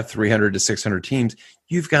 they'll have 300 to 600 teams.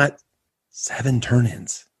 You've got 7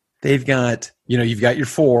 turn-ins. They've got you've got your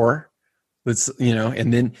 4.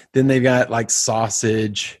 And then they've got like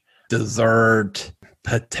sausage, dessert,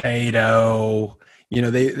 potato.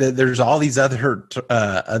 There's all these other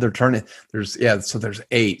turn-ins. There's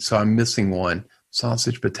 8. So I'm missing one.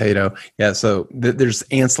 Sausage, potato. Yeah. So there's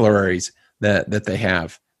ancillaries that they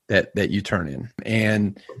have that you turn in,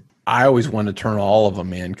 and I always want to turn all of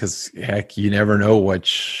them in because heck, you never know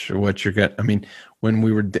what you're getting. I mean, when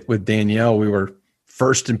we were with Danielle, we were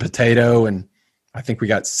first in potato, and I think we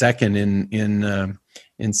got second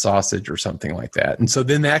in sausage or something like that. And so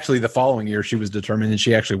then actually the following year she was determined, and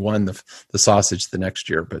she actually won the sausage the next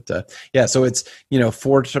year. But so it's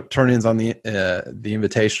 4 turn-ins on the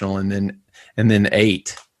invitational, and then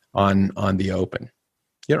 8 on the open.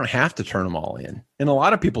 You don't have to turn them all in, and a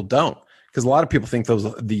lot of people don't, because a lot of people think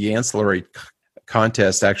the ancillary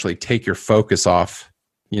contests actually take your focus off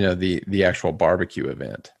the actual barbecue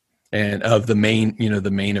event and of the main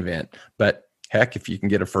event. But heck, if you can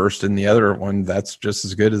get a first in the other one, that's just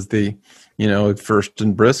as good as the, first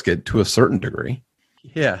in brisket to a certain degree.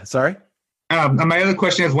 Yeah. Sorry. My other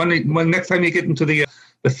question is, when next time you get into the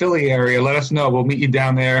Philly area, let us know. We'll meet you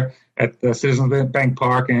down there at the Citizens Bank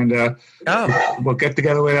Park, and we'll get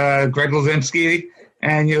together with Greg Lazinski,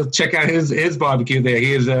 and you'll check out his barbecue there.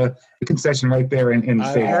 He is the concession right there in the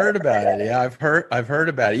stadium. I've heard about it. Yeah, I've heard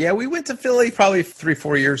about it. Yeah, we went to Philly probably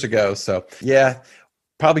 3-4 years ago. So yeah,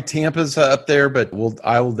 probably Tampa's up there, but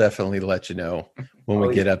I will definitely let you know when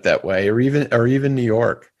we get up that way, or even New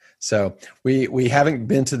York. So we haven't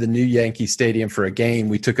been to the new Yankee Stadium for a game.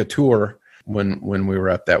 We took a tour when we were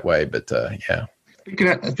up that way, but yeah.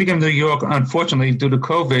 Speaking of New York, unfortunately, due to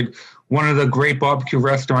COVID, one of the great barbecue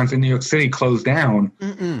restaurants in New York City closed down.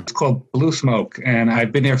 It's called Blue Smoke, and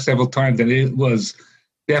I've been there several times, and it was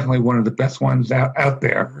definitely one of the best ones out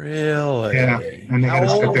there. Really? Yeah. And how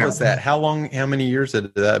old was that? How many years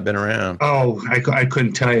had that been around? Oh, I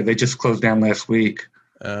couldn't tell you. They just closed down last week.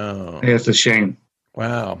 Oh. Yeah, it's a shame.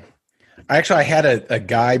 Wow. Actually, I had a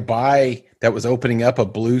guy that was opening up a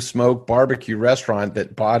Blue Smoke barbecue restaurant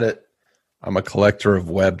that bought it. I'm a collector of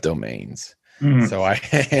web domains. So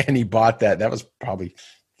and he bought that. That was probably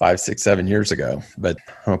 5, 6, 7 years ago. But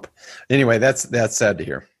anyway, that's sad to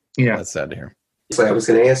hear. Yeah. That's sad to hear. So I was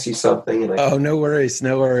going to ask you something. No worries.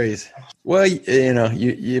 Well,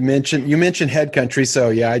 you mentioned Head Country. So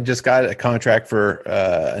yeah, I just got a contract for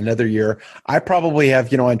another year. I probably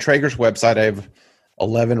have, on Traeger's website, I have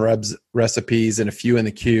 11 recipes and a few in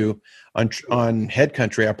the queue. On Head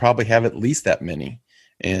Country, I probably have at least that many,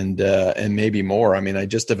 and maybe more. I mean, I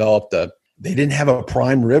just developed they didn't have a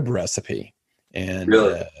prime rib recipe, and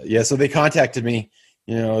really, so they contacted me.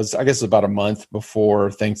 I guess it was about a month before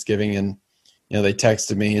Thanksgiving, and they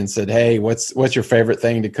texted me and said, "Hey, what's your favorite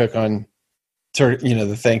thing to cook on,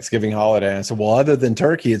 the Thanksgiving holiday?" And I said, "Well, other than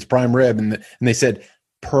turkey, it's prime rib," and they said,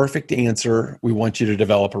 "Perfect answer. We want you to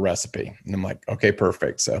develop a recipe." And I'm like, "Okay,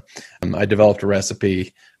 perfect." So I developed a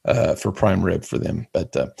recipe for prime rib for them.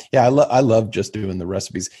 But I love just doing the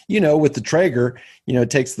recipes. With the Traeger, it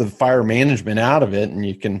takes the fire management out of it, and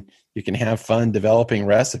you can have fun developing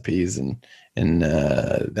recipes, and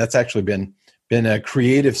that's actually been a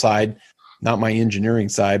creative side, not my engineering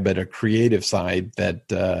side, but a creative side that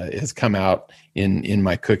has come out in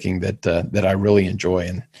my cooking that I really enjoy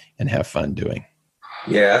and have fun doing.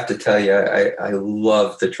 Yeah, I have to tell you, I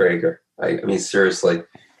love the Traeger. I mean, seriously,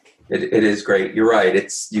 it is great. You're right.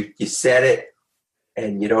 It's you set it,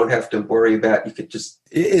 and you don't have to worry about. You could just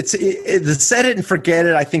the set it and forget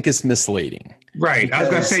it. I think is misleading. Right. I was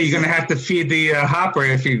going to say you're going to have to feed the hopper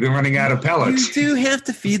if you're running out of pellets. You do have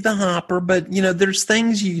to feed the hopper, but there's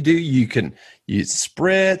things you do. You can use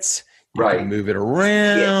spritz. You can move it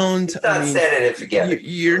around. It's not set it and forget it.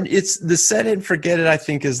 It's the set it and forget it. I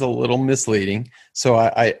think is a little misleading. So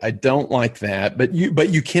I don't like that. But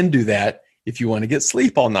you can do that if you want to get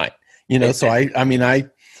sleep all night. So I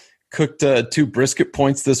cooked 2 brisket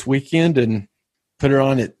points this weekend and put it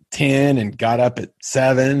on at 10 and got up at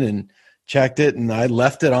 7 and checked it, and I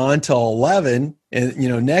left it on till 11 and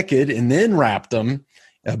naked, and then wrapped them.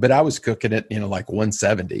 But I was cooking it like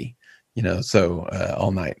 170.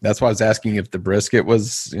 All night. That's why I was asking if the brisket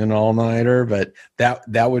was an all-nighter, but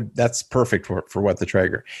that's perfect for what the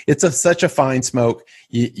Traeger. It's such a fine smoke.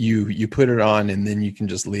 You put it on and then you can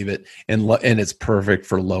just leave it, and it's perfect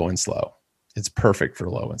for low and slow. It's perfect for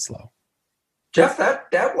low and slow. Jeff,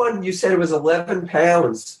 that one you said it was 11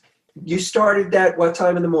 pounds. You started that what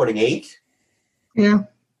time in the morning? 8? Yeah.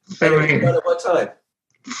 7, 8. At what time?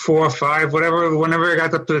 4 or 5, whenever it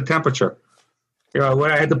got up to the temperature.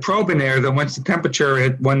 When I had the probe in there, then once the temperature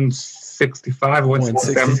hit 165 or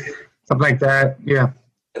 167, something like that, yeah.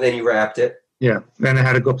 And then you wrapped it? Yeah. Then I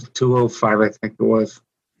had to go up to 205, I think it was.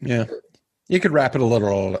 Yeah. You could wrap it a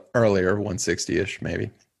little earlier, 160-ish maybe,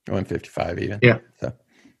 155 even. Yeah.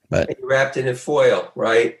 And you wrapped it in foil,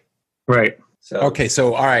 right? Right. So okay,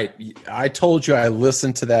 so all right. I told you I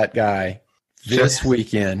listened to that guy this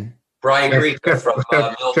weekend. Brian Greek from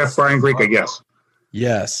Chef Brian Greek, I guess.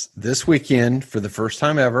 Yes, this weekend, for the first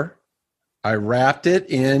time ever, I wrapped it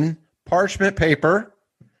in parchment paper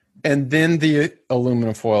and then the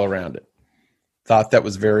aluminum foil around it. Thought that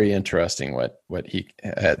was very interesting what he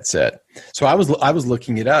had said. So I was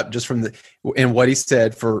looking it up just from and what he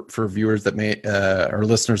said for viewers that may or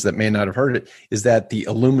listeners that may not have heard it is that the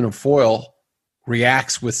aluminum foil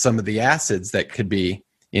reacts with some of the acids that could be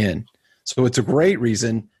in. So it's a great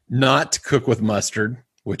reason not to cook with mustard,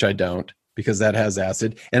 which I don't, because that has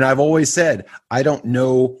acid. And I've always said, I don't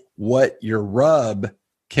know what your rub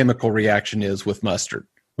chemical reaction is with mustard.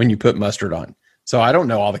 when you put mustard on. So I don't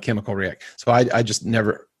know all the chemical react. So I just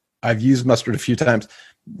never, I've used mustard a few times.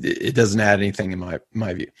 It doesn't add anything in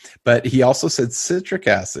my view. But he also said citric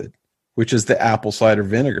acid, which is the apple cider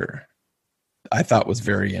vinegar. I thought was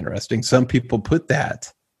very interesting. Some people put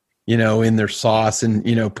that, in their sauce and,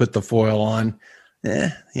 put the foil on.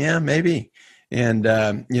 Yeah, maybe. And,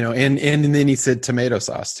 and then he said tomato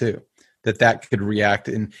sauce too, that could react.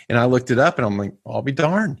 And I looked it up and I'm like, I'll be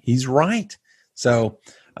darned. He's right. So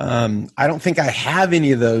I don't think I have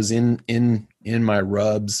any of those in my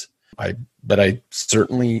rubs. But I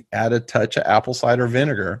certainly add a touch of apple cider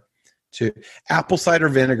vinegar to. Apple cider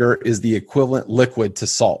vinegar is the equivalent liquid to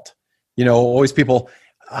salt. Always people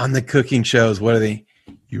on the cooking shows, what are they?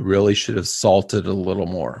 You really should have salted a little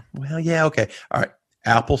more. Well, yeah, okay. All right.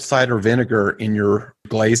 Apple cider vinegar in your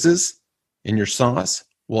glazes, in your sauce,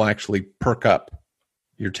 will actually perk up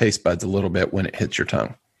your taste buds a little bit when it hits your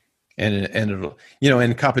tongue. And it'll,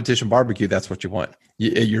 in competition barbecue, that's what you want.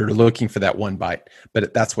 You're looking for that one bite,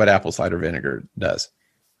 but that's what apple cider vinegar does.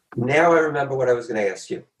 Now I remember what I was going to ask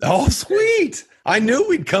you. Oh, sweet. I knew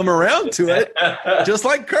we'd come around to it, just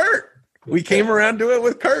like Kurt. We came around to it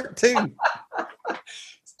with Kurt, too.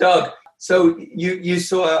 Doug, so you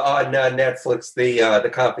saw on Netflix the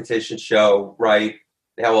competition show, right?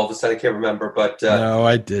 Now all of a sudden I can't remember, but... No,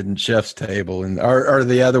 I didn't. Chef's Table. Or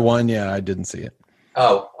the other one, yeah, I didn't see it.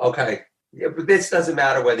 Oh, okay. Yeah, but this doesn't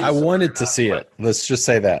matter whether I wanted to see it. Let's just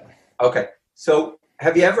say that. Okay. So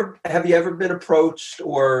have you ever been approached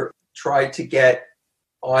or tried to get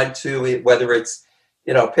onto it, whether it's,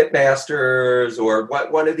 Pitmasters or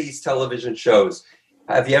one of these television shows?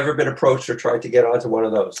 Have you ever been approached or tried to get onto one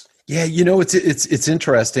of those? Yeah, it's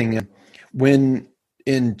interesting. When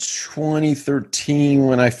in 2013,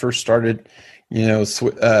 when I first started,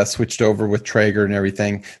 switched over with Traeger and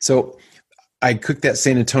everything. So I cooked that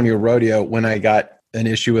San Antonio rodeo when I got an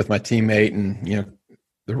issue with my teammate and,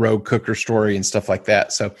 the rogue cooker story and stuff like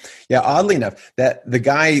that. So yeah, oddly enough, that the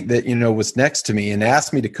guy that, was next to me and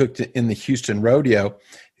asked me to cook in the Houston rodeo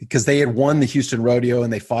because they had won the Houston rodeo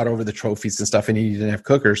and they fought over the trophies and stuff and he didn't have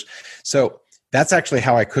cookers. So that's actually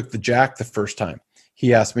how I cooked the jack the first time.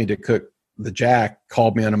 He asked me to cook the jack,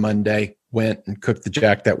 called me on a Monday, went and cooked the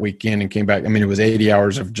jack that weekend and came back. I mean, it was 80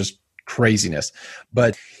 hours of just craziness,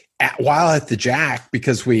 but while at the jack,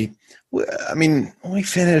 because we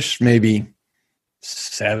finished maybe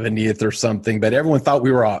 70th or something, but everyone thought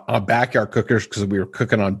we were on backyard cookers because we were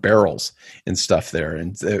cooking on barrels and stuff there.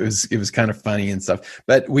 And it was kind of funny and stuff,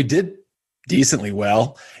 but we did decently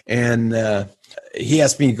well. And he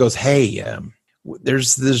asked me, he goes, hey,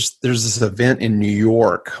 there's this event in New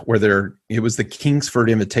York where it was the Kingsford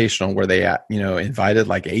Invitational where they, invited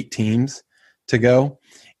like 8 teams to go.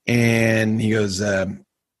 And he goes,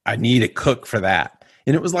 I need a cook for that.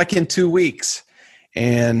 And it was like in 2 weeks.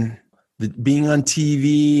 And being on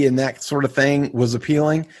TV and that sort of thing was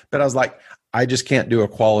appealing. But I was like, I just can't do a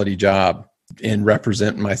quality job and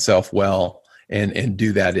represent myself well and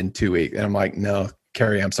do that in 2 weeks. And I'm like, no,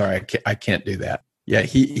 Kerry, I'm sorry. I can't do that. Yeah.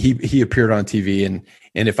 He appeared on TV and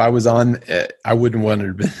if I was on, I wouldn't want to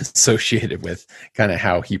have been associated with kind of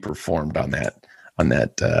how he performed on that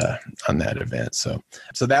event. So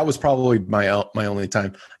that was probably my only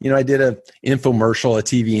time. I did a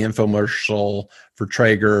TV infomercial for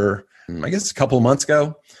Traeger, I guess a couple of months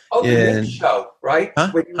ago. Oh, the show, right?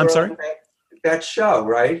 Huh? I'm sorry. That show,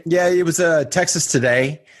 right? Yeah, it was Texas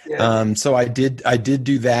Today. Yeah. So I did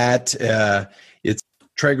do that. It's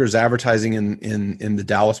Traeger's advertising in the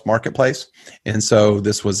Dallas marketplace, and so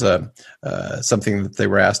this was something that they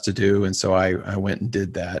were asked to do, and so I went and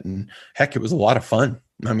did that, and heck, it was a lot of fun.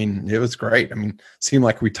 I mean, it was great. I mean, it seemed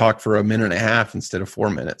like we talked for a minute and a half instead of 4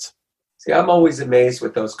 minutes. See, I'm always amazed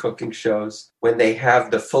with those cooking shows when they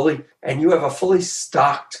have you have a fully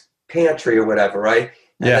stocked pantry or whatever, right?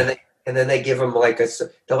 And then they give them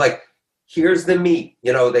they're like, here's the meat,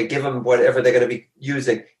 they give them whatever they're going to be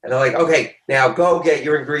using. And they're like, okay, now go get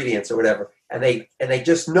your ingredients or whatever. And they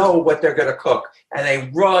just know what they're going to cook and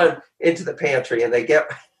they run into the pantry and they get.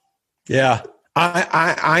 Yeah.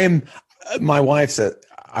 I am, my wife said,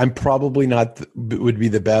 I'm probably would be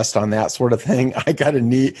the best on that sort of thing. I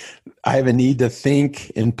have a need to think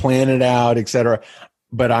and plan it out, et cetera.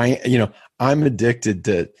 But I'm addicted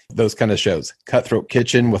to those kind of shows. Cutthroat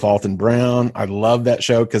Kitchen with Alton Brown. I love that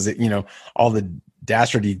show because all the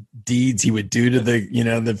dastardly deeds he would do to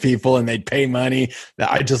the people and they'd pay money.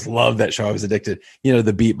 I just love that show. I was addicted.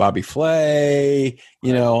 The Beat Bobby Flay.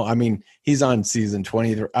 He's on season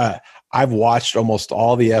 20. I've watched almost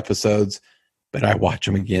all the episodes. but I watch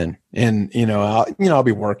them again. And, I'll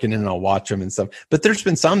be working and I'll watch them and stuff. But there's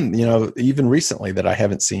been some, even recently that I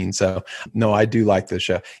haven't seen. So, no, I do like the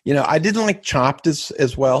show. I didn't like Chopped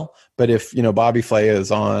as well. But if, Bobby Flay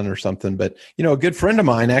is on or something. But, a good friend of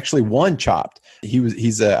mine actually won Chopped.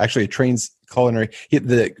 He's actually a trained culinary.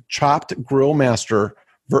 The Chopped Grill Master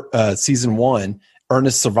season 1,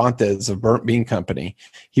 Ernest Cervantes of Burnt Bean Company.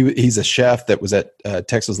 He's a chef that was at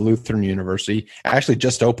Texas Lutheran University. Actually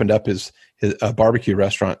just opened up his barbecue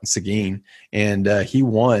restaurant in Seguin, and he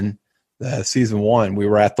won season 1. We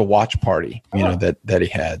were at the watch party, that he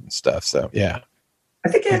had and stuff. So yeah, I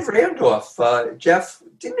think Ed Randolph, Jeff,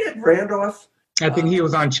 didn't Ed Randolph? I think he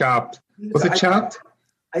was on Chopped. Was it Chopped?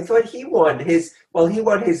 I thought he won his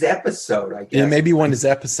episode, I guess. Yeah, maybe he won his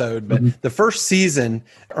episode, but the first season,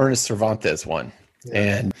 Ernest Cervantes won. Yeah.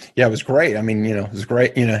 And yeah, it was great. I mean, it was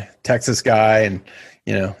great, Texas guy, and,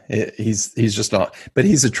 he's just not, but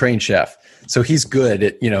he's a trained chef. So he's good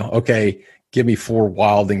at, okay, give me 4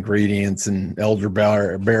 wild ingredients and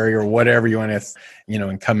elderberry or whatever you want to,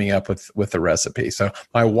 and coming up with the recipe. So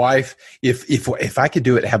my wife, if I could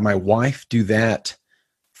do it, have my wife do that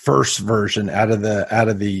first version out of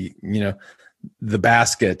the the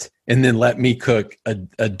basket, and then let me cook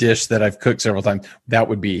a dish that I've cooked several times, that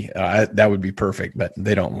would be perfect. But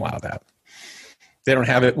they don't allow that. They don't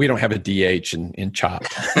have it. We don't have a DH in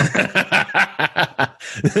Chopped.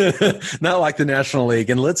 Not like the National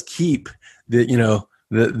League. And let's keep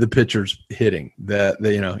the pitchers hitting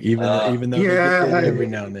even though every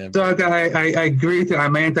now and then. Doug, I agree with you.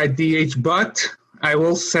 I'm anti-DH, but I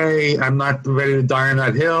will say I'm not ready to die on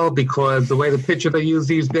that hill, because the way the pitcher they use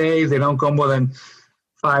these days, they don't go more than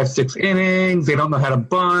 5-6 innings. They don't know how to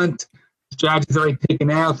bunt. Strategy's already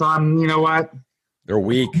taken out. So you know what? They're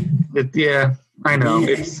weak. I know.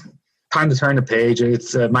 It's time to turn the page.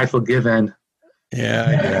 It's my forgiven. Yeah,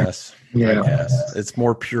 I guess. Yeah. I guess. It's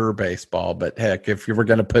more pure baseball, but heck, if you were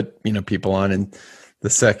going to put, people on in the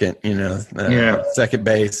second, second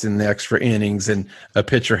base in the extra innings, and a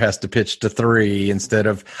pitcher has to pitch to 3 instead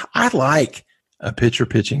of, I like a pitcher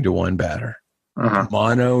pitching to 1 batter.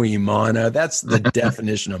 Mano y mano. That's the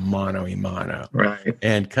definition of mano y mano. Right.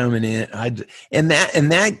 And coming in, and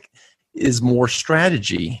that is more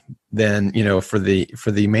strategy than, for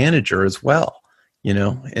the manager as well,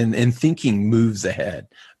 and thinking moves ahead.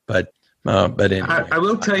 But anyway, I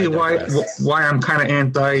will tell you why I'm kind of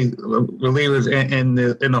anti-relievers in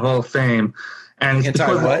the Hall of Fame, and it's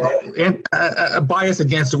because a bias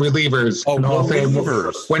against the relievers in the Hall of Fame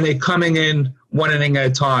when they're coming in 1 inning at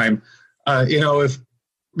a time. If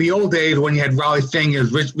the old days when you had Raleigh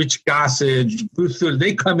Fingers, Rich Gossage, Bruce Sutter,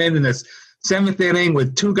 they come in this 7th inning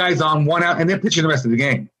with 2 guys on, 1 out, and they're pitching the rest of the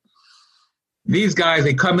game. These guys,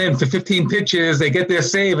 they come in for 15 pitches, they get their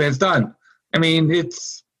save, and it's done. I mean,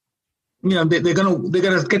 it's they're gonna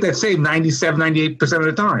get that save 97, 98% of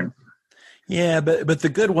the time. Yeah, but the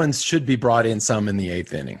good ones should be brought in some in the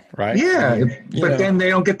 8th inning, right? Yeah, but then they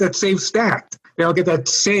don't get that save stacked. They don't get that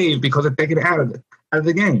save because they're taken out of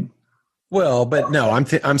the game. Well, but no,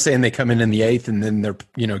 I'm saying they come in the 8th, and then they're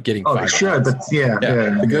getting. Oh, 5 sure, but yeah.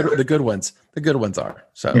 The good ones are.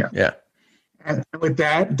 So yeah. And with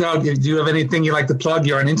that, Doug, do you have anything you'd like to plug?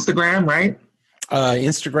 You're on Instagram, right?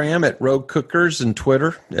 Instagram at Rogue Cookers, and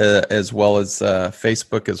Twitter, as well as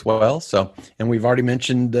Facebook as well. So, and we've already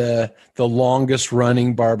mentioned the longest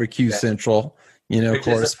running Barbecue Central, which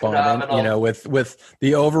correspondent, with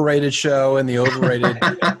the overrated show and the overrated,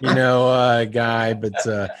 guy.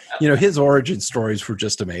 But, his origin stories were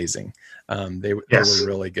just amazing. They were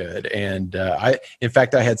really good. And in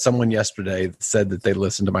fact, I had someone yesterday that said that they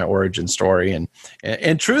listened to my origin story.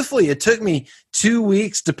 And truthfully, it took me 2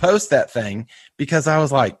 weeks to post that thing, because I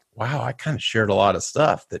was like, wow, I kind of shared a lot of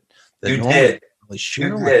stuff that you normally did. Really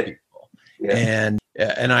share with people. Yeah.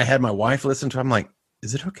 And I had my wife listen to it. I'm like,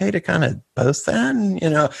 is it okay to kind of post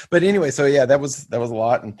that? But anyway, so yeah, that was a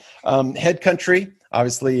lot. And Head Country,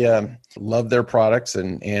 obviously, love their products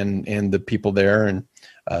and the people there, and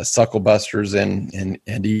Suckle Busters and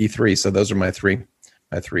E3. So those are my three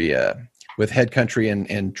with Head Country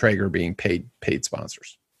and Traeger being paid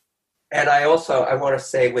sponsors. And I want to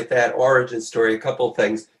say, with that origin story, a couple of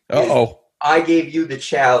things. I gave you the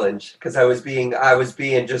challenge because I was being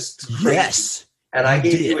just crazy. Yes. And I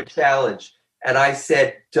gave you a challenge. And I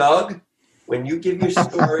said, Doug, when you give your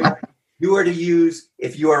story, you are to use,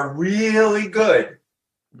 if you are really good,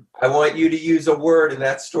 I want you to use a word in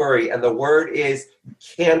that story. And the word is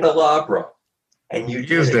candelabra. And you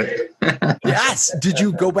used it. Yes. Did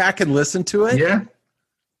you go back and listen to it? Yeah.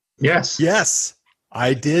 Yes. Yes.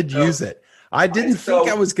 I did use it. I didn't think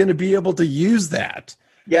I was going to be able to use that.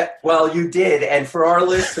 Yeah. Well, you did. And for our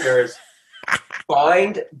listeners,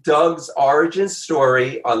 Find Doug's origin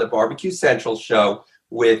story on the Barbecue Central show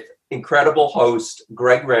with incredible host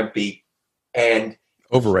Greg Rempe, and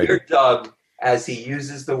Overrated. hear Doug as he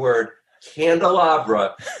uses the word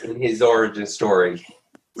candelabra in his origin story.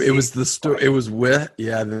 It was the story. It was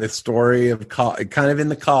the story of kind of in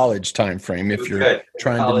the college time frame. If you're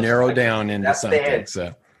trying to narrow down into something,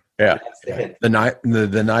 so yeah, the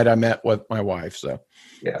night I met with my wife. So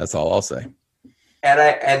yeah, that's all I'll say.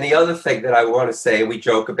 And the other thing that I want to say, we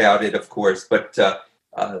joke about it, of course, but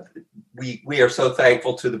we are so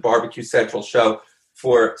thankful to the Barbecue Central show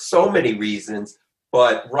for so many reasons.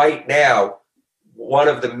 But right now, one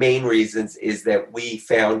of the main reasons is that we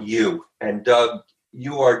found you. And Doug,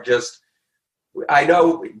 you are just, I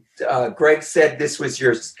know Greg said this was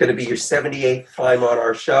going to be your 78th time on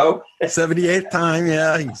our show. 78th time,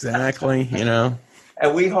 yeah, exactly, And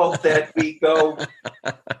we hope that we go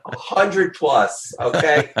 100 plus,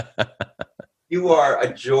 okay? You are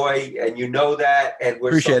a joy, and you know that, and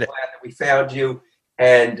we're so glad that we found you.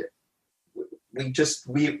 And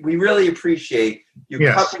we really appreciate you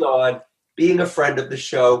coming on, being a friend of the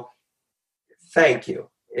show. Thank you.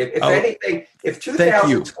 If anything, if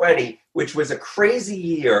 2020, which was a crazy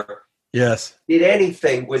year, did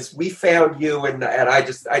anything, was we found you, and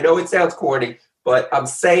I know it sounds corny, but I'm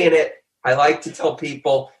saying it. I like to tell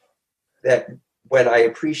people that when I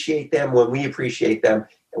appreciate them, when we appreciate them,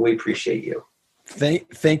 and we appreciate you.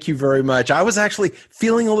 Thank you very much. I was actually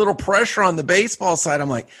feeling a little pressure on the baseball side. I'm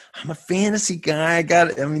like, I'm a fantasy guy.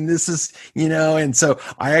 This is, and so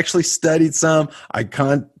I actually studied some. I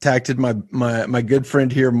contacted my good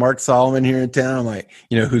friend here, Mark Solomon, here in town. I'm like,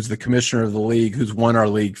 who's the commissioner of the league, who's won our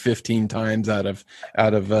league 15 times out of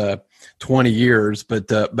 20 years.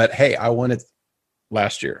 But hey, I won it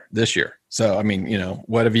this year. So,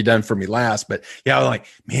 what have you done for me last? But yeah, I was like,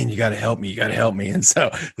 man, you got to help me. And so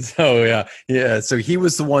yeah. So he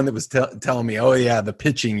was the one that was telling me, oh yeah, the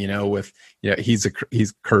pitching,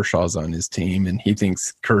 he's Kershaw's on his team and he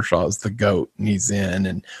thinks Kershaw's the GOAT and he's in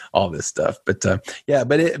and all this stuff. But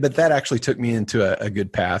but that actually took me into a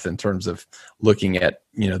good path in terms of looking at,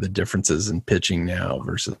 the differences in pitching now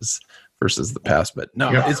versus the past. But no,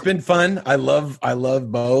 It's been fun. I love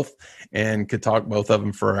both and could talk both of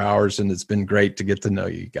them for hours, and it's been great to get to know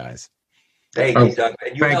you guys. Thank you, Doug.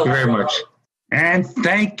 Thank you very much. And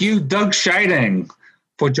thank you, Doug Scheiding,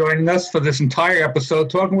 for joining us for this entire episode,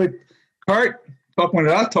 talking with Kurt, talking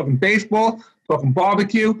with us, talking baseball, talking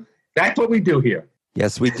barbecue. That's what we do here.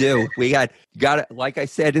 Yes, we do. We got it. Like I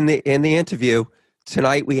said in the interview,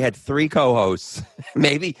 tonight we had 3 co-hosts.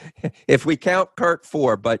 Maybe if we count Kurt,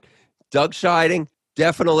 4, but Doug Scheiding,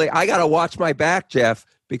 definitely. I got to watch my back, Jeff,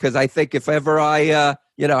 because I think if ever I,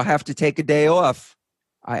 have to take a day off,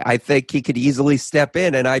 I think he could easily step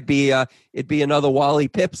in, and it'd be another Wally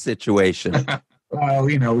Pipp situation. Well,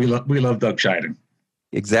 we love Doug Scheiding.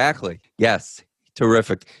 Exactly. Yes.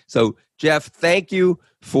 Terrific. So, Jeff, thank you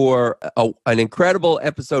for an incredible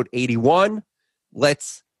episode 81.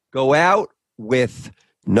 Let's go out with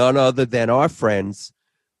none other than our friends,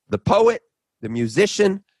 the poet, the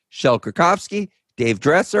musician, Shel Krakowski, Dave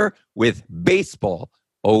Dresser, with Baseball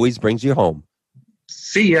Always Brings You Home.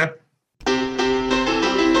 See ya. The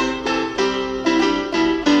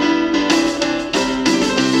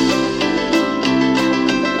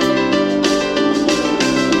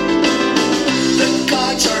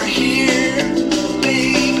gods are here,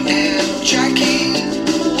 Babe and Jackie.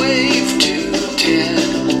 Wave to Ted,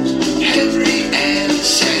 Henry and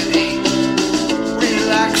Sammy.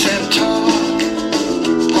 Relax and talk.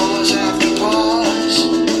 Pause after pause.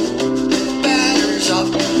 Batters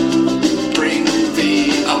up. Bring the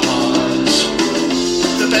applause.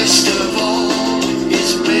 The best of all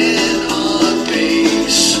is men on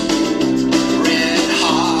base. Red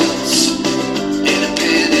Hots in a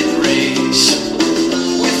pennant race.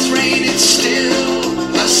 With rain it's still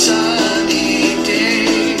a sunny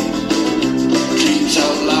day. Dreams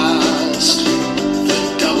outlast the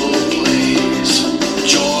double plays.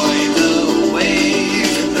 Joy the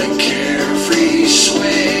wave, the carefree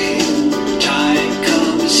sway. Time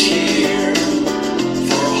comes here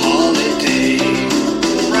for a holiday.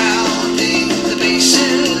 Rounding the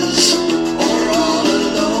bases or all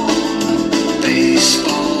alone.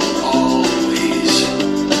 Baseball always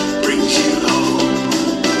brings you home.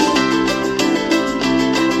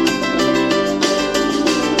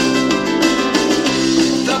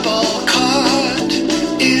 The ball caught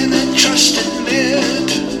in a trusted mitt.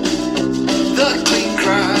 The clean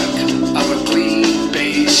crack of a clean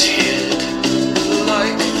base hit.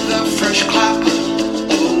 Like the fresh cloud